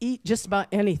 loggerheads eat just about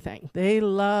anything. They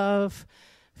love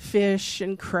fish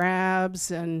and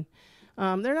crabs, and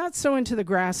they're not so into the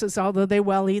grasses, although they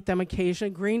will eat them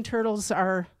occasionally. Green turtles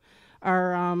are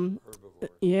Herbivores.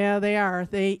 yeah, they are.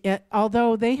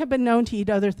 Although they have been known to eat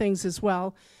other things as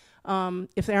well.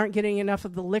 If they aren't getting enough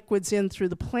of the liquids in through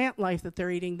the plant life that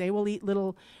they're eating, they will eat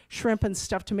little shrimp and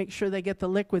stuff to make sure they get the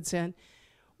liquids in.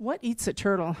 What eats a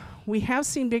turtle? We have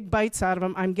seen big bites out of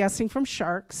them, I'm guessing from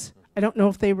sharks. I don't know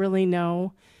if they really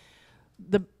know.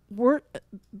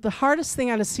 The hardest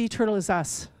thing on a sea turtle is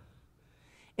us.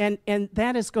 And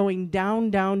that is going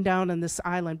down on this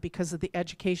island because of the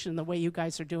education and the way you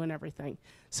guys are doing everything.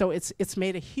 So it's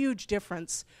made a huge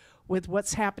difference with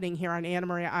what's happening here on Anna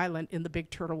Maria Island in the big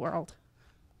turtle world.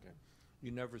 Okay.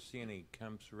 You never see any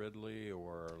Kemp's Ridley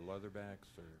or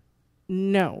leatherbacks or?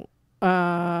 No.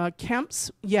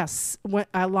 Kemp's, yes. When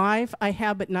alive, I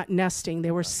have, but not nesting.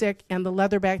 They were sick, and the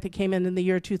leatherback that came in the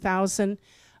year 2000,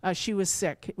 she was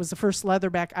sick. It was the first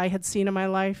leatherback I had seen in my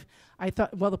life. I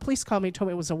thought, well, the police called me and told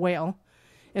me it was a whale.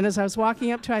 And as I was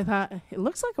walking up to it, I thought, it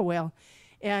looks like a whale.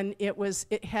 And it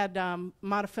had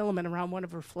monofilament around one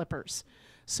of her flippers.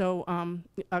 So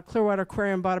Clearwater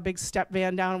Aquarium bought a big step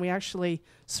van down, and we actually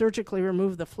surgically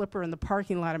removed the flipper in the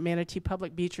parking lot at Manatee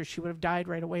Public Beach, or she would have died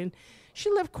right away. And she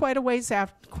lived quite a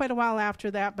while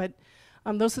after that, but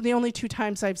those are the only two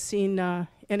times I've seen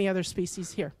any other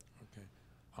species here. Okay.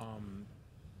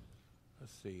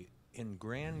 Let's see. In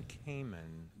Grand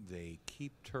Cayman, they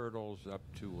keep turtles up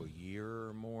to a year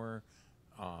or more.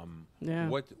 Yeah.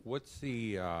 What's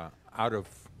the out of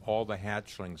all the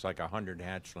hatchlings, like 100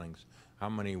 hatchlings, how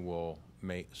many will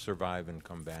survive and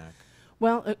come back?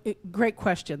 Well, great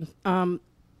question.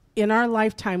 In our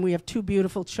lifetime, we have two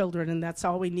beautiful children, and that's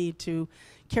all we need to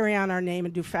carry on our name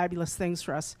and do fabulous things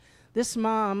for us. This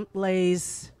mom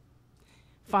lays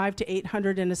 500 to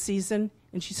 800 in a season,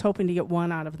 and she's hoping to get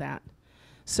one out of that.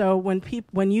 So when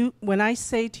I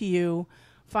say to you,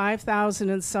 5,000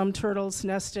 and some turtles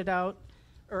nested out,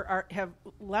 or have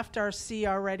left our sea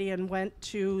already and went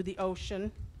to the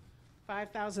ocean,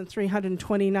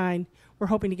 5,329, we're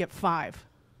hoping to get 5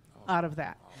 out of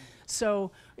that.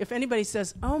 So if anybody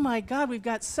says, oh my God, we've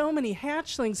got so many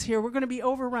hatchlings here, we're going to be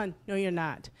overrun. No, you're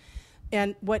not.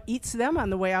 And what eats them on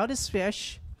the way out is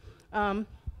fish.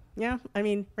 Yeah, I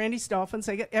mean, Randy's dolphins,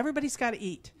 everybody's got to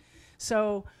eat.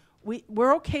 So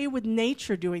we're okay with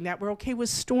nature doing that. We're okay with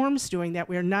storms doing that.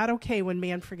 We're not okay when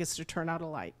man forgets to turn out a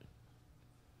light.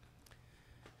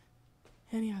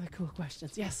 Any other cool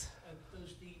questions? Yes?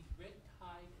 Does the red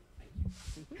tide,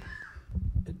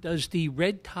 does the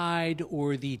red tide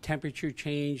or the temperature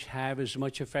change have as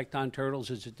much effect on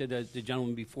turtles as it did the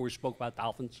gentleman before spoke about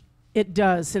dolphins? It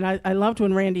does, and I loved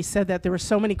when Randy said that. There were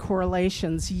so many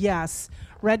correlations. Yes,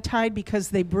 red tide, because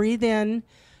they breathe in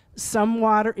some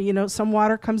water, some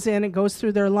water comes in and goes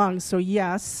through their lungs. So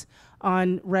yes,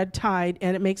 on red tide,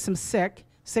 and it makes them sick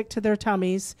to their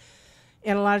tummies.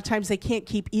 And a lot of times they can't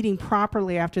keep eating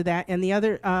properly after that. And the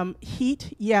other,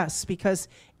 heat, yes, because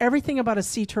everything about a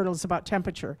sea turtle is about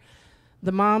temperature.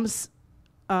 The moms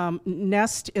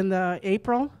nest in the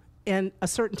April and a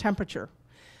certain temperature.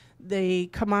 They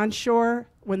come on shore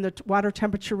when the water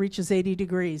temperature reaches 80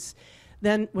 degrees.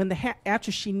 Then when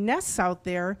after she nests out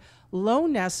there, low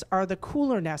nests are the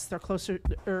cooler nests.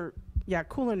 They're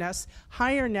cooler nests.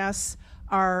 Higher nests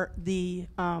are the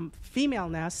female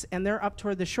nests, and they're up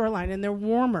toward the shoreline, and they're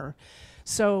warmer.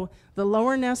 So the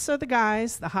lower nests are the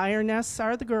guys, the higher nests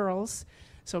are the girls.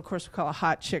 So of course we call it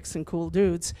hot chicks and cool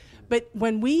dudes. But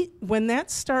when that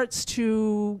starts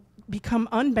to become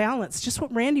unbalanced, just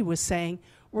what Randy was saying,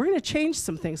 we're going to change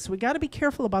some things. So we got to be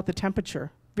careful about the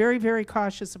temperature. Very, very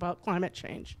cautious about climate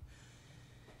change.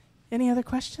 Any other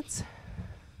questions?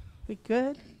 We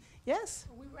good? Yes?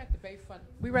 We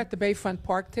were at the Bayfront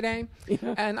Park today,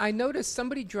 and I noticed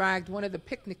somebody dragged one of the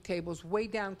picnic tables way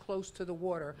down close to the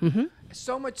water,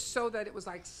 so much so that it was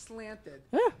like slanted.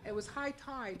 Yeah. It was high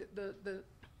tide.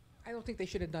 I don't think they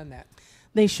should have done that.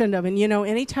 They shouldn't have. And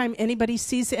anytime anybody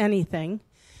sees anything,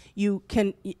 you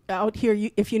can, out here,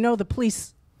 if you know the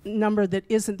police number that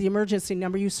isn't the emergency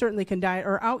number, you certainly can dial,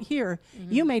 or out here,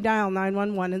 you may dial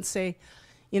 911 and say,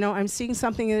 You know, I'm seeing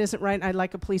something that isn't right, and I'd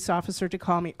like a police officer to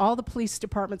call me. All the police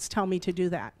departments tell me to do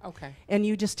that. Okay. And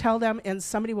you just tell them, and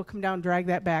somebody will come down and drag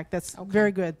that back. That's Okay.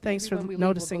 very good. Thanks Maybe for when we leave,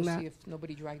 noticing we'll go that. see if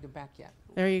nobody dragged it back yet.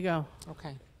 There you go.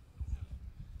 Okay.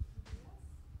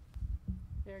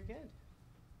 Very good.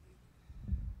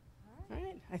 All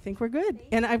right, I think we're good.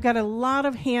 And I've got a lot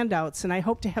of handouts, and I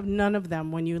hope to have none of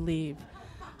them when you leave.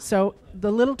 So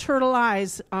the little turtle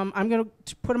eyes, I'm going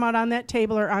to put them out on that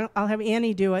table, or I'll have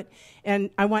Annie do it. And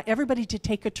I want everybody to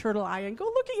take a turtle eye and go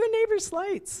look at your neighbor's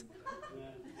lights.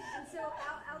 And so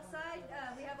outside,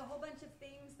 we have a whole bunch of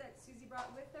things that Susie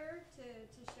brought with her to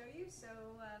show you. So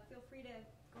feel free to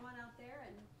go on out there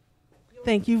and.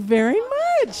 Thank you very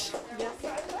much. Yes,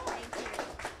 I will.